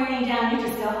 1. Bring your knee down. You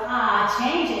just go,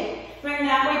 change it. Bring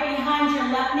that weight behind your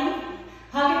left knee.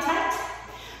 Hug it tight.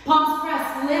 Palms press,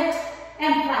 lift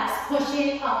and flex. Push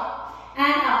it up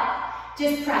and up.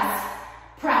 Just press,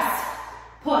 press,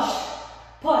 push,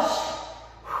 push.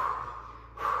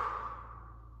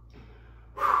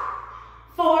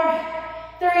 4,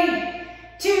 3,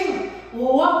 2,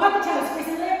 1. Point the toes, squeeze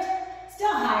and lift.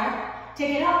 Still higher.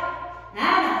 Take it up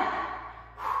and up.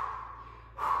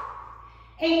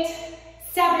 8,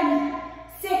 7,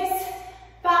 6,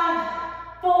 5,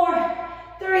 4,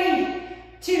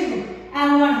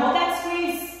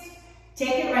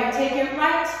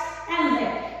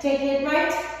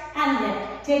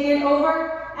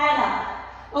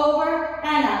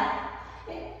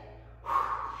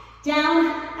 down,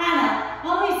 and up.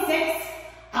 Only 6.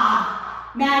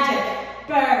 Magic,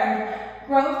 burn,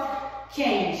 growth,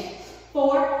 change.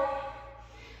 4,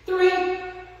 3,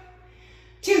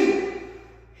 2.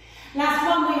 Last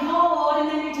one, we hold, and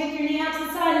then you take your knee out to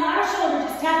the side and our shoulder,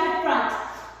 just tap it front,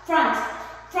 front,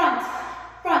 front,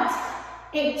 front.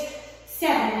 8,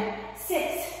 7,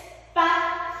 6,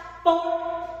 5,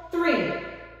 4, 3,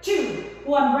 2,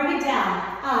 1. Bring it down.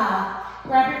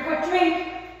 Grab your quick drink.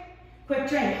 Quick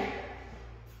drink.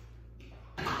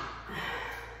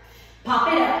 Pop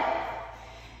it up.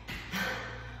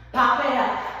 Pop it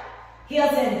up.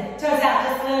 Heels in, toes out,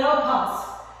 just a little pulse.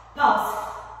 Pulse.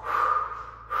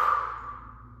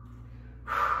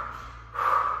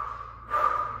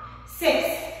 Six,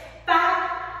 5,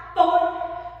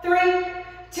 4, 3,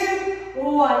 2,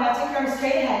 1. Now take your arms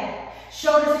straight ahead.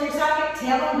 Shoulders in your socket,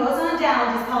 tailbone goes on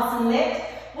down. Just pulse and lift.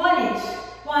 1 inch,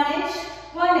 1 inch,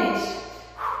 1 inch.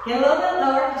 Get a little bit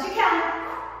lower as you can.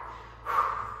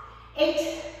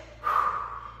 8,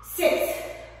 6,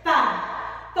 5,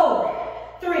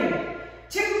 4, 3,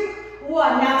 2,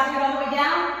 1. Now take it all the way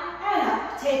down and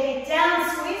up. Take it down,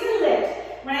 squeeze and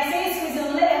lift. When I say squeeze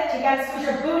and lift, you gotta squeeze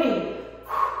your booty.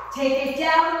 Take it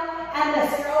down and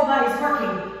lift. Your whole body's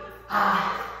working.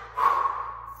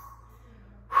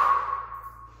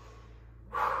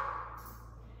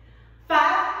 5,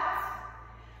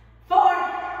 4,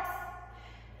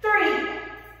 3,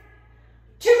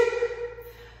 2,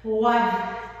 1.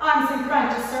 Arms in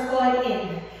front, just circle it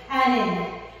in and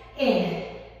in, in,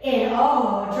 in.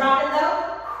 Oh, drop it low.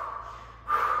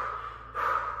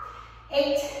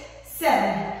 8,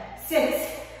 7,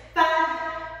 6, 5,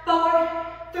 4,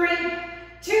 3,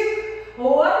 2,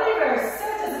 1. Reverse. So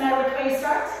it doesn't matter which way you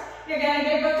start. You're going to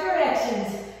get both directions.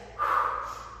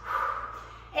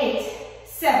 8,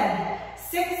 7,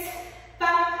 6,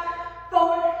 5,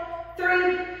 4,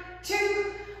 3,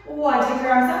 2, 1. Take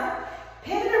your arms up.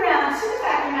 Pivot around to the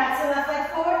back of your mat. So left leg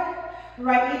forward,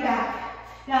 right knee back.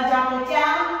 Now drop it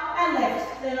down and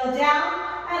lift. Little down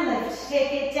and lift.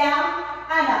 Take it down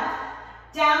and up.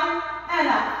 Down and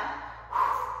up.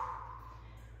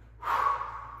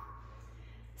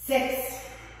 6,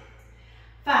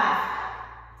 5,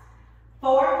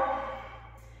 4,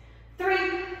 3,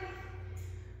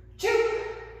 2,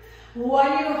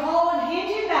 1. You hold and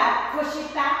hinge it back. Push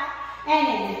it back and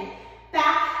in.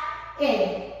 Back,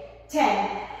 in.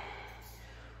 10.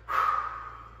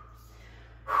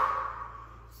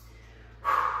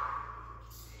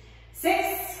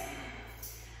 6,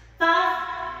 5,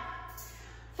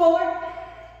 4,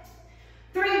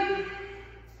 3,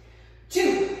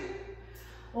 2,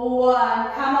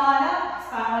 1. Come on up,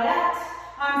 spinal it out,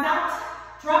 arms out.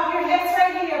 Drop your hips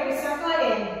right here. We circle it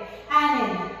in and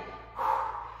in.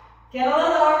 Get a little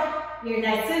lower. You're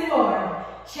nice and warm.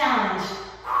 Challenge.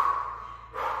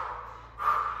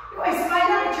 You always find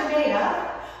out what you're made of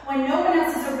when no one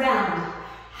else is around.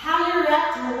 How you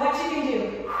react or what you can do.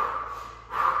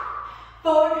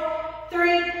 4,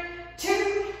 3, 2,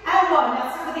 and 1.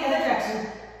 Now circle the other direction.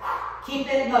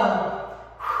 Keep it low.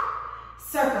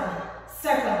 Circle,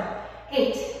 circle.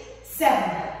 8,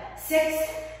 7, 6,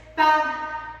 5,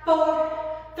 4,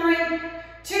 3,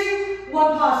 2,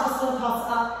 1. Pause, just a little pulse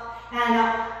up and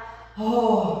up.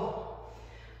 Oh.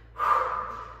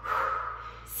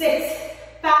 6,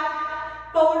 5,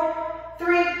 4,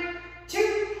 3,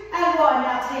 2, and 1.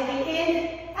 Now take it in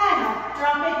and up.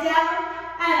 Drop it down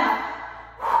and up.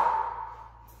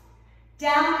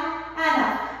 Down and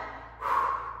up.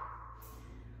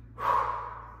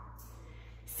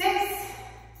 6,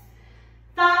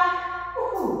 5,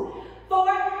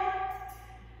 4,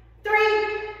 3,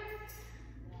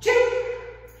 2.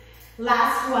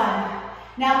 Last one.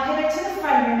 Now pivot to the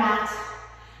front of your mat.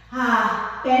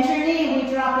 Bend your knee. We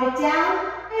drop it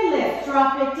down and lift.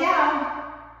 Drop it down.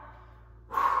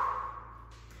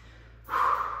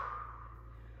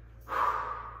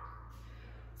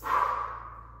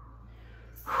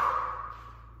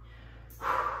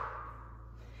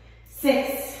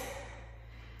 Six,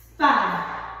 5,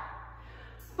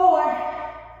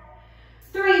 4,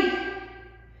 3,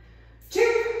 2,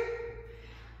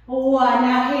 1.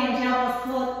 Now hinge, elbows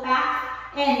pull it back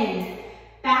and in,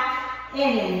 back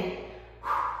and in.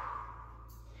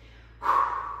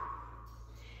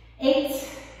 8,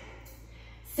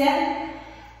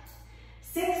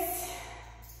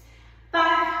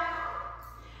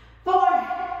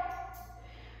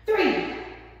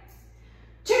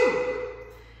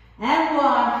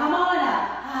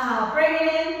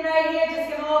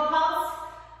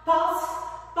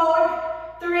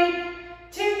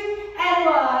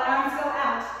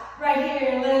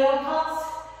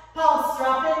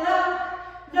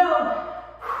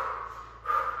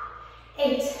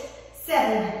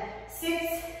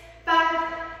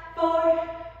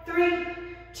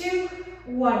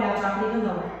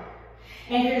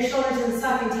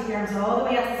 rising, take your arms all the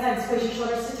way up to the side, squish your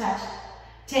shoulders to touch.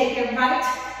 Take it right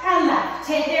and left,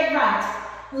 take it right,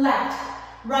 left,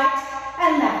 right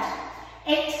and left.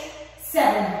 8,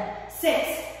 7,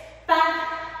 6, 5,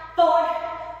 4,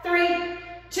 3,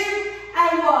 2,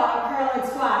 and 1. Curl and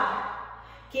squat.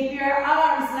 Keep your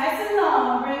arms nice and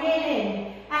long. Bring it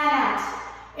in and out.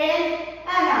 In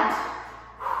and out.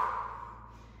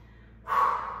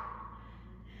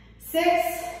 6.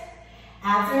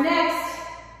 Abs are next.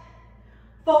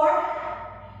 4,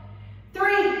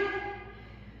 3,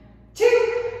 2,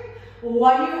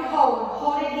 1. You hold.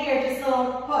 Hold it here. Just a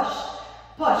little push.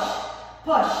 Push.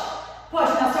 Push. Push.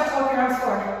 Now start to open your arms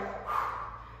forward.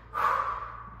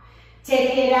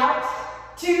 Take it out.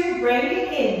 2. Bring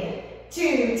it in.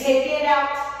 2. Take it out.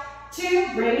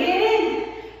 2. Bring it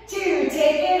in. 2.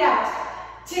 Take it out.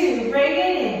 2. Bring it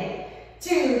in.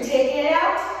 2. Take it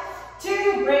out.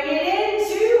 2. Bring it in.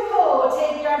 2. Hold.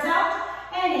 Take your arms out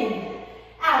and in.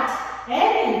 Out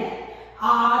and in.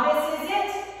 This is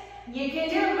it. You can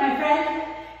do it, my friend.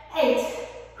 8,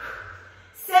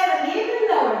 7, even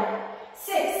lower.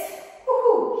 6,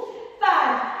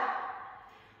 5,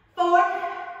 4,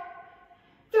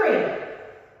 3,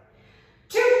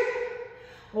 2,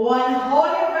 1. Hold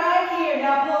it right here.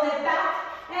 Now pull it back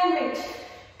and reach.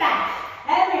 Back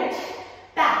and reach.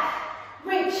 Back.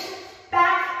 Reach.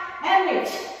 Back and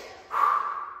reach.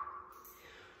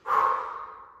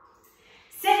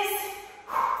 6,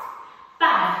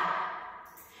 5,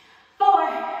 4,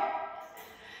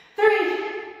 3,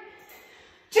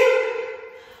 2,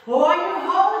 1. You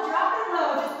hold, drop it low.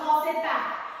 Just pulse it back.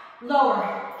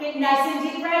 Lower. Get nice and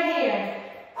deep right here.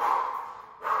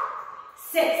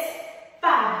 6,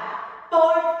 5,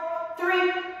 4,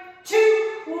 3,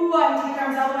 2, 1. Take your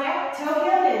arms all the way up. Toe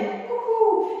heel in.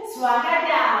 Swag it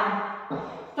down.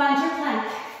 Find your plank.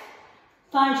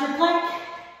 Find your plank.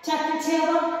 Tuck your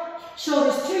tailbone.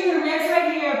 Shoulders to your ribs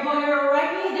right here. Pull your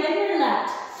right knee, then your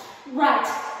left. Right,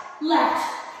 left,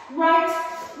 right,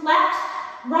 left,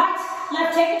 right,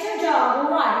 left. Take it to your jog.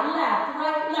 Right,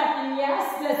 left, left. Yes,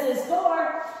 this is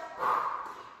 4,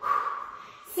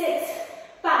 6,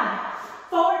 5,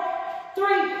 4,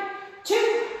 3,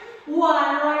 2, 1.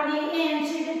 Right knee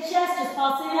into the chest. Just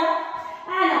pulse it up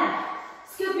and up.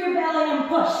 Scoop your belly and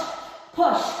push.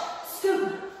 Push.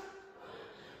 Scoop.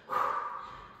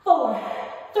 4,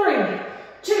 3,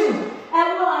 2, and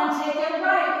 1. Take it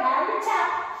right out your tap.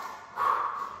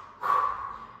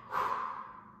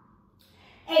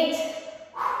 8,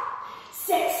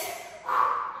 6,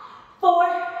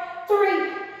 4,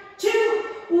 3, 2,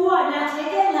 1. Now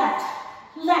take it left.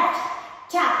 Left.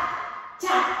 Tap.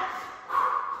 Tap.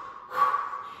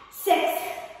 6,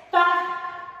 5,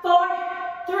 4,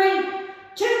 3,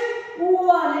 2,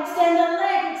 1. Extend the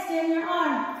leg. Extend your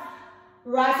arm.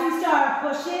 Rising star.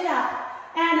 Push it up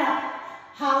and up.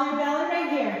 Hollow your belly right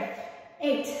here.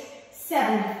 8,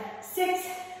 7, 6,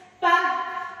 5,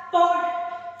 4,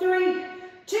 3,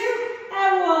 2,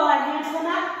 and 1. Hands to the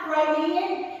mat. Right knee in.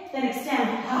 Then extend.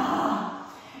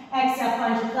 Exhale,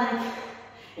 find your plank.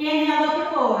 Inhale, look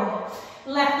it forward.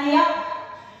 Left knee up.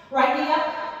 Right knee up.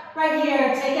 Right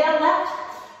here. Take it up left.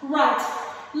 Right.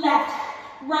 Left.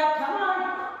 Right. Come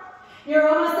on. You're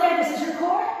almost there. This is your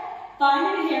core.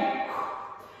 Find it here.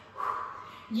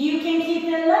 You can keep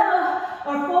it low.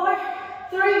 Or 4,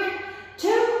 3, 2,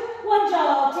 1.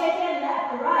 Jog. Take it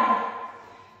left. Right.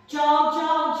 Jog,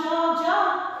 jog, jog,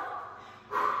 jog.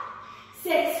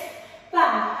 6,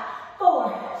 5,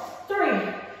 4,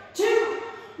 3, 2,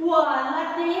 1.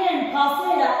 Left knee in. Pulse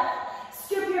it up.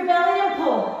 Scoop your belly and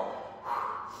pull.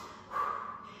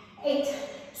 8,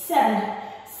 7,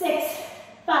 6,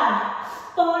 5,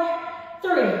 4,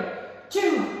 3, 2,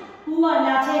 1.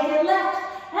 Now take it left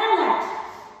and left.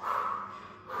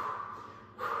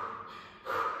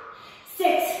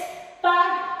 6,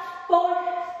 5, 4,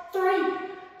 3,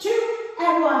 2,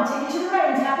 and 1. Take it to the right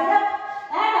and tap it up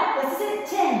and up. This is it.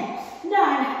 10,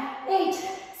 9, 8,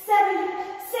 7,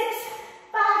 6,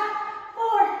 5,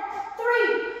 4,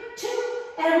 3, 2,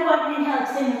 and 1. Inhale,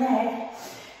 extend your leg.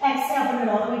 Exhale, bring it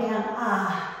all the way down.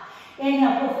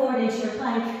 Inhale, pull forward into your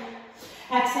plank.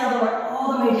 Exhale, lower all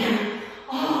the way down.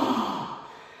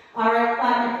 All right,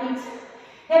 flatten your feet.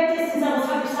 Hip distance, elbows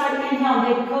to your side. Inhale,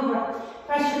 baby cobra.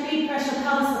 Press your feet, press your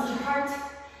pelvis, lift your heart.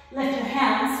 Lift your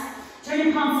hands. Turn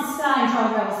your palms to the sky and draw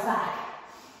your elbows back.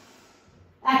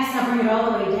 Exhale, bring it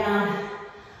all the way down.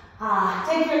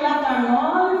 Take your left arm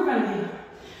long in front of you.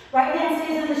 Right hand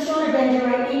stays on the shoulder, bend your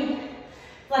right knee.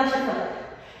 Flex your foot.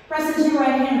 Press into your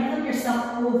right hand and flip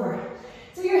yourself over.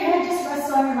 So your head just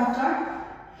rests on your left arm.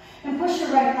 And push your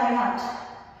right thigh out.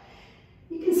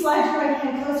 You can slide your right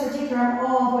hand closer, take your arm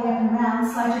all the way up and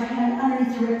around. Slide your hand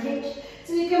underneath your rib cage. So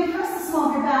So you can press the small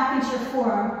of your back into your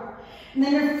forearm, and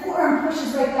then your forearm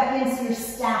pushes right back in so you're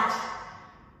stacked.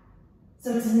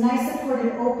 So it's a nice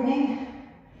supported opening.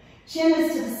 Chin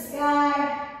is to the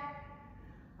sky.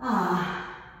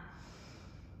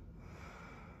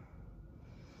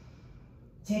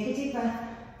 Take a deep breath.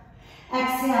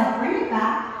 Exhale, bring it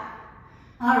back.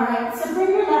 All right, so bring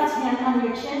your left hand under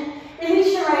your chin.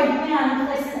 Release your right hand and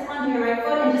place it under your right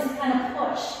foot and just kind of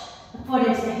push the foot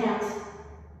into the hand.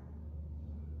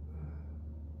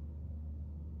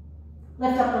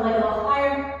 Lift up the leg a little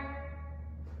higher.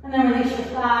 And then release your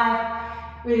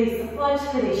thigh. Release the foot,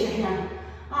 release your hand.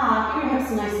 Give your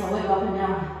hips a nice little wiggle up and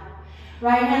down.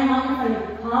 Right hand on your front of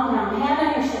you, calm down. Hand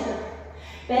on your shoulder.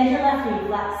 Bend your left knee,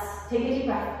 flex. Take a deep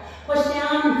breath. Push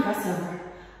down and press over.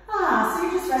 So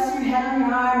you're just resting your head on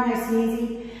your arm, nice and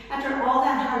easy. After all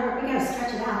that hard work, we gotta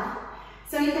stretch it out.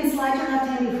 So you can slide your left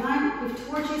hand behind, give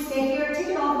towards you, stay here, take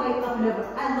it all the way up and over.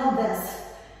 I love this,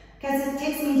 because it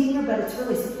takes me deeper, but it's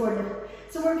really supportive.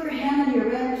 So work your hand under your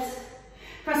ribs.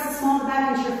 Press the small of the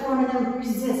back into your forearm and then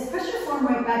resist. Press your forearm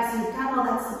right back so you've got all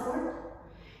that support.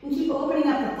 And keep opening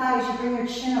up the thighs. You bring your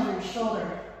chin over your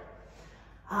shoulder.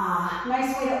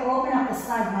 Nice way to open up the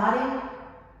side body.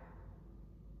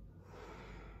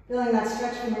 Feeling that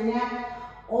stretch from your neck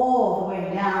all the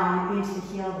way down into the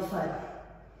heel of the foot.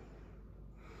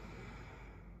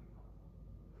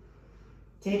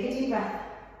 Take a deep breath.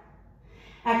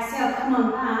 Exhale, come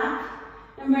on back.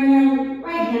 And bring your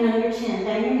right hand under your chin,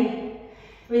 bend your knee.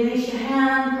 Release your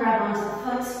hand, grab onto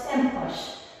the foot, and push.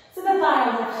 So the thigh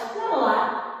will lift, not a lot.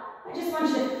 I just want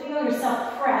you to feel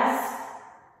yourself press.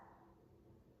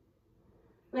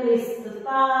 Release the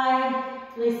thigh,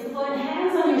 release the foot,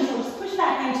 hands on your shoulders. Push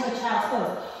back into a child's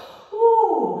pose.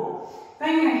 Ooh.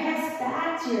 Bring your hips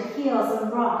back to your heels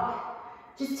and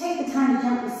rock. Just take the time to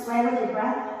gently sway with your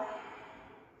breath.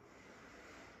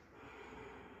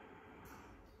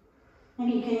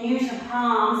 Maybe you can use your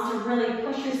palms to really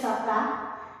push yourself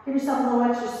back. Give yourself a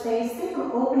little extra space. Think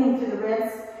of opening through the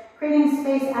ribs, creating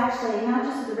space actually, not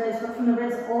just through the ribs, but from the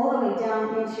ribs all the way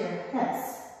down into your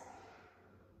hips.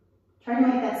 Try to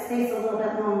make that space a little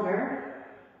bit longer.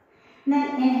 And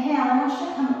then inhale, I want you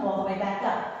to come all the way back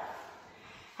up.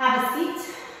 Have a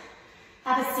seat.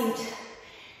 Have a seat.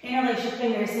 Interlace your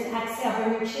fingers and exhale.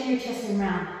 Bring your chin, your chest, and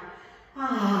round.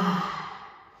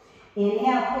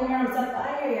 Inhale, pull your arms up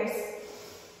by your ears.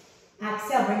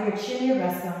 Exhale, bring your chin, your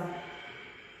breastbone.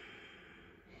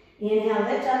 Inhale,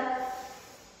 lift up.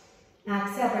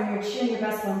 Exhale, bring your chin, your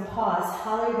breastbone. Pause,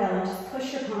 hollow your belly, just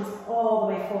push your palms all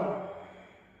the way forward.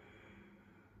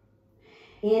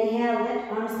 Inhale,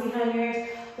 lift, arms behind your ears.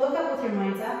 Look up with your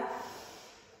mind's up.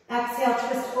 Exhale,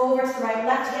 twist over to the right.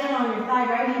 Left hand on your thigh,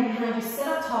 right hand behind you. Sit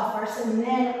up tall first, and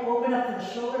then open up to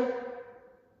the shoulder.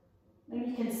 Maybe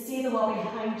you can see the wall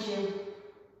behind you.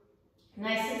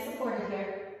 Nice and supported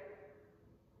here.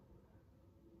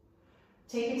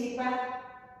 Take a deep breath.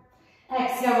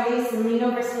 Exhale, release and lean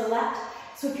over to the left.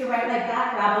 Sweep your right leg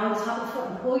back, grab on the top of the foot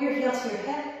and pull your heel to your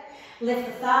hip. Lift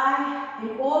the thigh and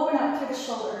open up through the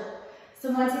shoulder.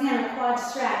 So once again, a quad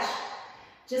stretch.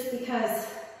 Just because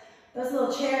those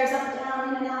little chairs up and down,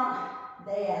 in and out,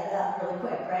 they add up really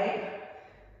quick, right?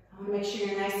 I want to make sure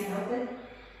you're nice and open.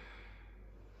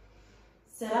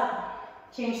 Sit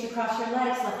up, change to cross your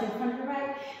legs, left in front of your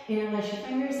right. Interlace your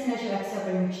fingers, and as you exhale,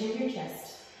 bring your chin to your chest.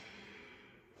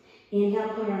 Inhale,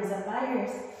 pull your arms up by your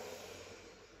ears.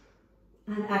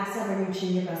 And exhale, bring your chin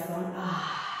to your breastbone.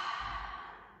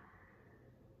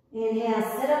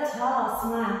 Inhale, sit up tall,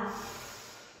 smile.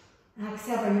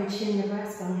 Exhale, bring your chin to your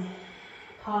breastbone.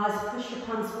 Pause, push your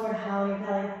palms forward, hollow your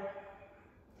belly.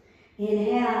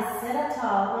 Inhale, sit up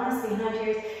tall, arms behind your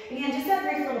ears. Again, just that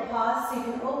brief little pause so you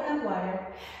can open up wider.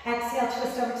 Exhale,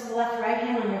 twist over to the left, right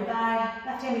hand on your thigh,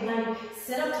 left hand behind you.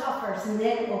 Sit up tall first and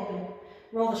then open.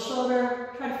 Roll the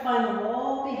shoulder, try to find the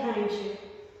wall behind you.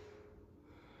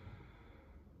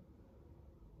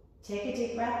 Take a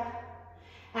deep breath.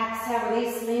 Exhale,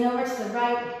 release, lean over to the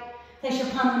right. Place your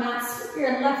palm on the mat, sweep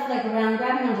your left leg around,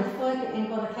 grabbing onto the foot, the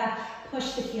ankle, the calf,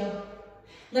 push the heel.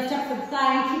 Lift up the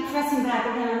thigh and keep pressing back.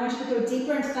 Again, I want you to go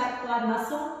deeper into that quad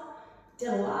muscle. Did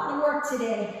a lot of work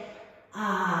today.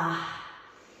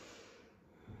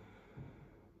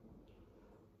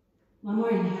 One more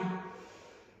inhale.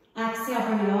 Exhale,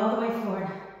 bring it all the way forward.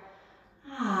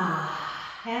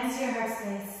 Hands to your heart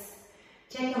space.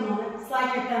 Take a moment,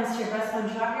 slide your thumbs to your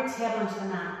breastbone, drop your tailbone to the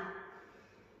mat.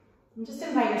 And just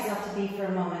invite yourself to be for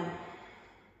a moment.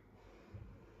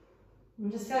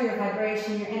 And just feel your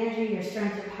vibration, your energy, your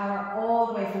strength, your power all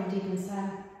the way from deep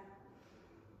inside.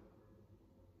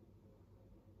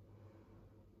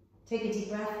 Take a deep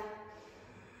breath.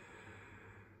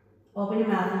 Open your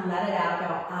mouth and let it out. Go,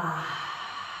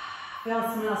 ah. Feel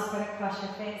the smell spread across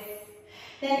your face.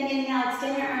 Then inhale,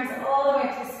 extend your arms all the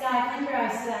way to the sky. Blink your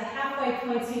eyes to that halfway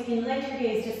point so you can lift your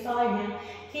gaze. Just follow your hand.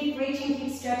 Keep reaching,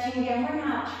 keep stretching. Again, we're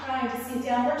not trying to sink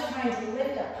down. We're trying to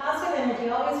lift up. Positive energy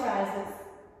always rises.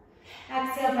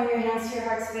 Exhale, bring your hands to your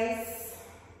heart space.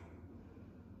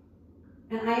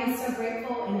 And I am so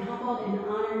grateful and humbled and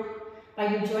honored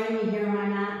by you joining me here on my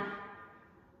mat.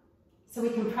 So we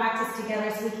can practice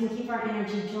together, so we can keep our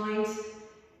energy joined.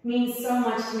 It means so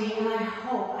much to me, and I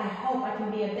hope I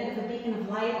can be a bit of a beacon of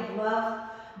light, of love,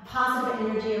 a positive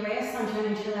energy, a ray of sunshine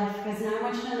into your life, because now I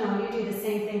want you to know you do the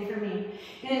same thing for me.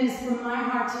 And it is from my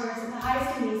heart to yours that the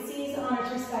highest in me sees,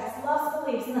 honors, respects, loves,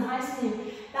 believes in the highest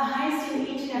in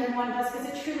each and every one of us, because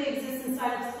it truly exists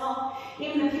inside of us all.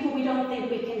 Even the people we don't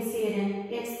think we can see it in,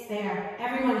 it's there.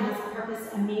 Everyone has a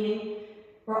purpose, a meaning.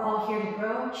 We're all here to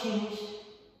grow, change,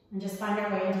 and just find our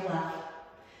way into love.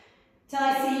 Till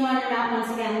I see you on your mat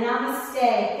once again.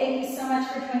 Namaste. Thank you so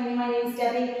much for joining me. My name is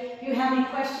Debbie. If you have any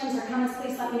questions or comments,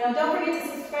 please let me know. Don't forget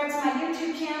to subscribe to my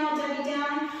YouTube channel, Debbie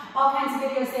Downing. All kinds of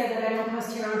videos there that I don't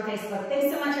post here on Facebook.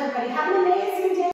 Thanks so much, everybody. Have an amazing day.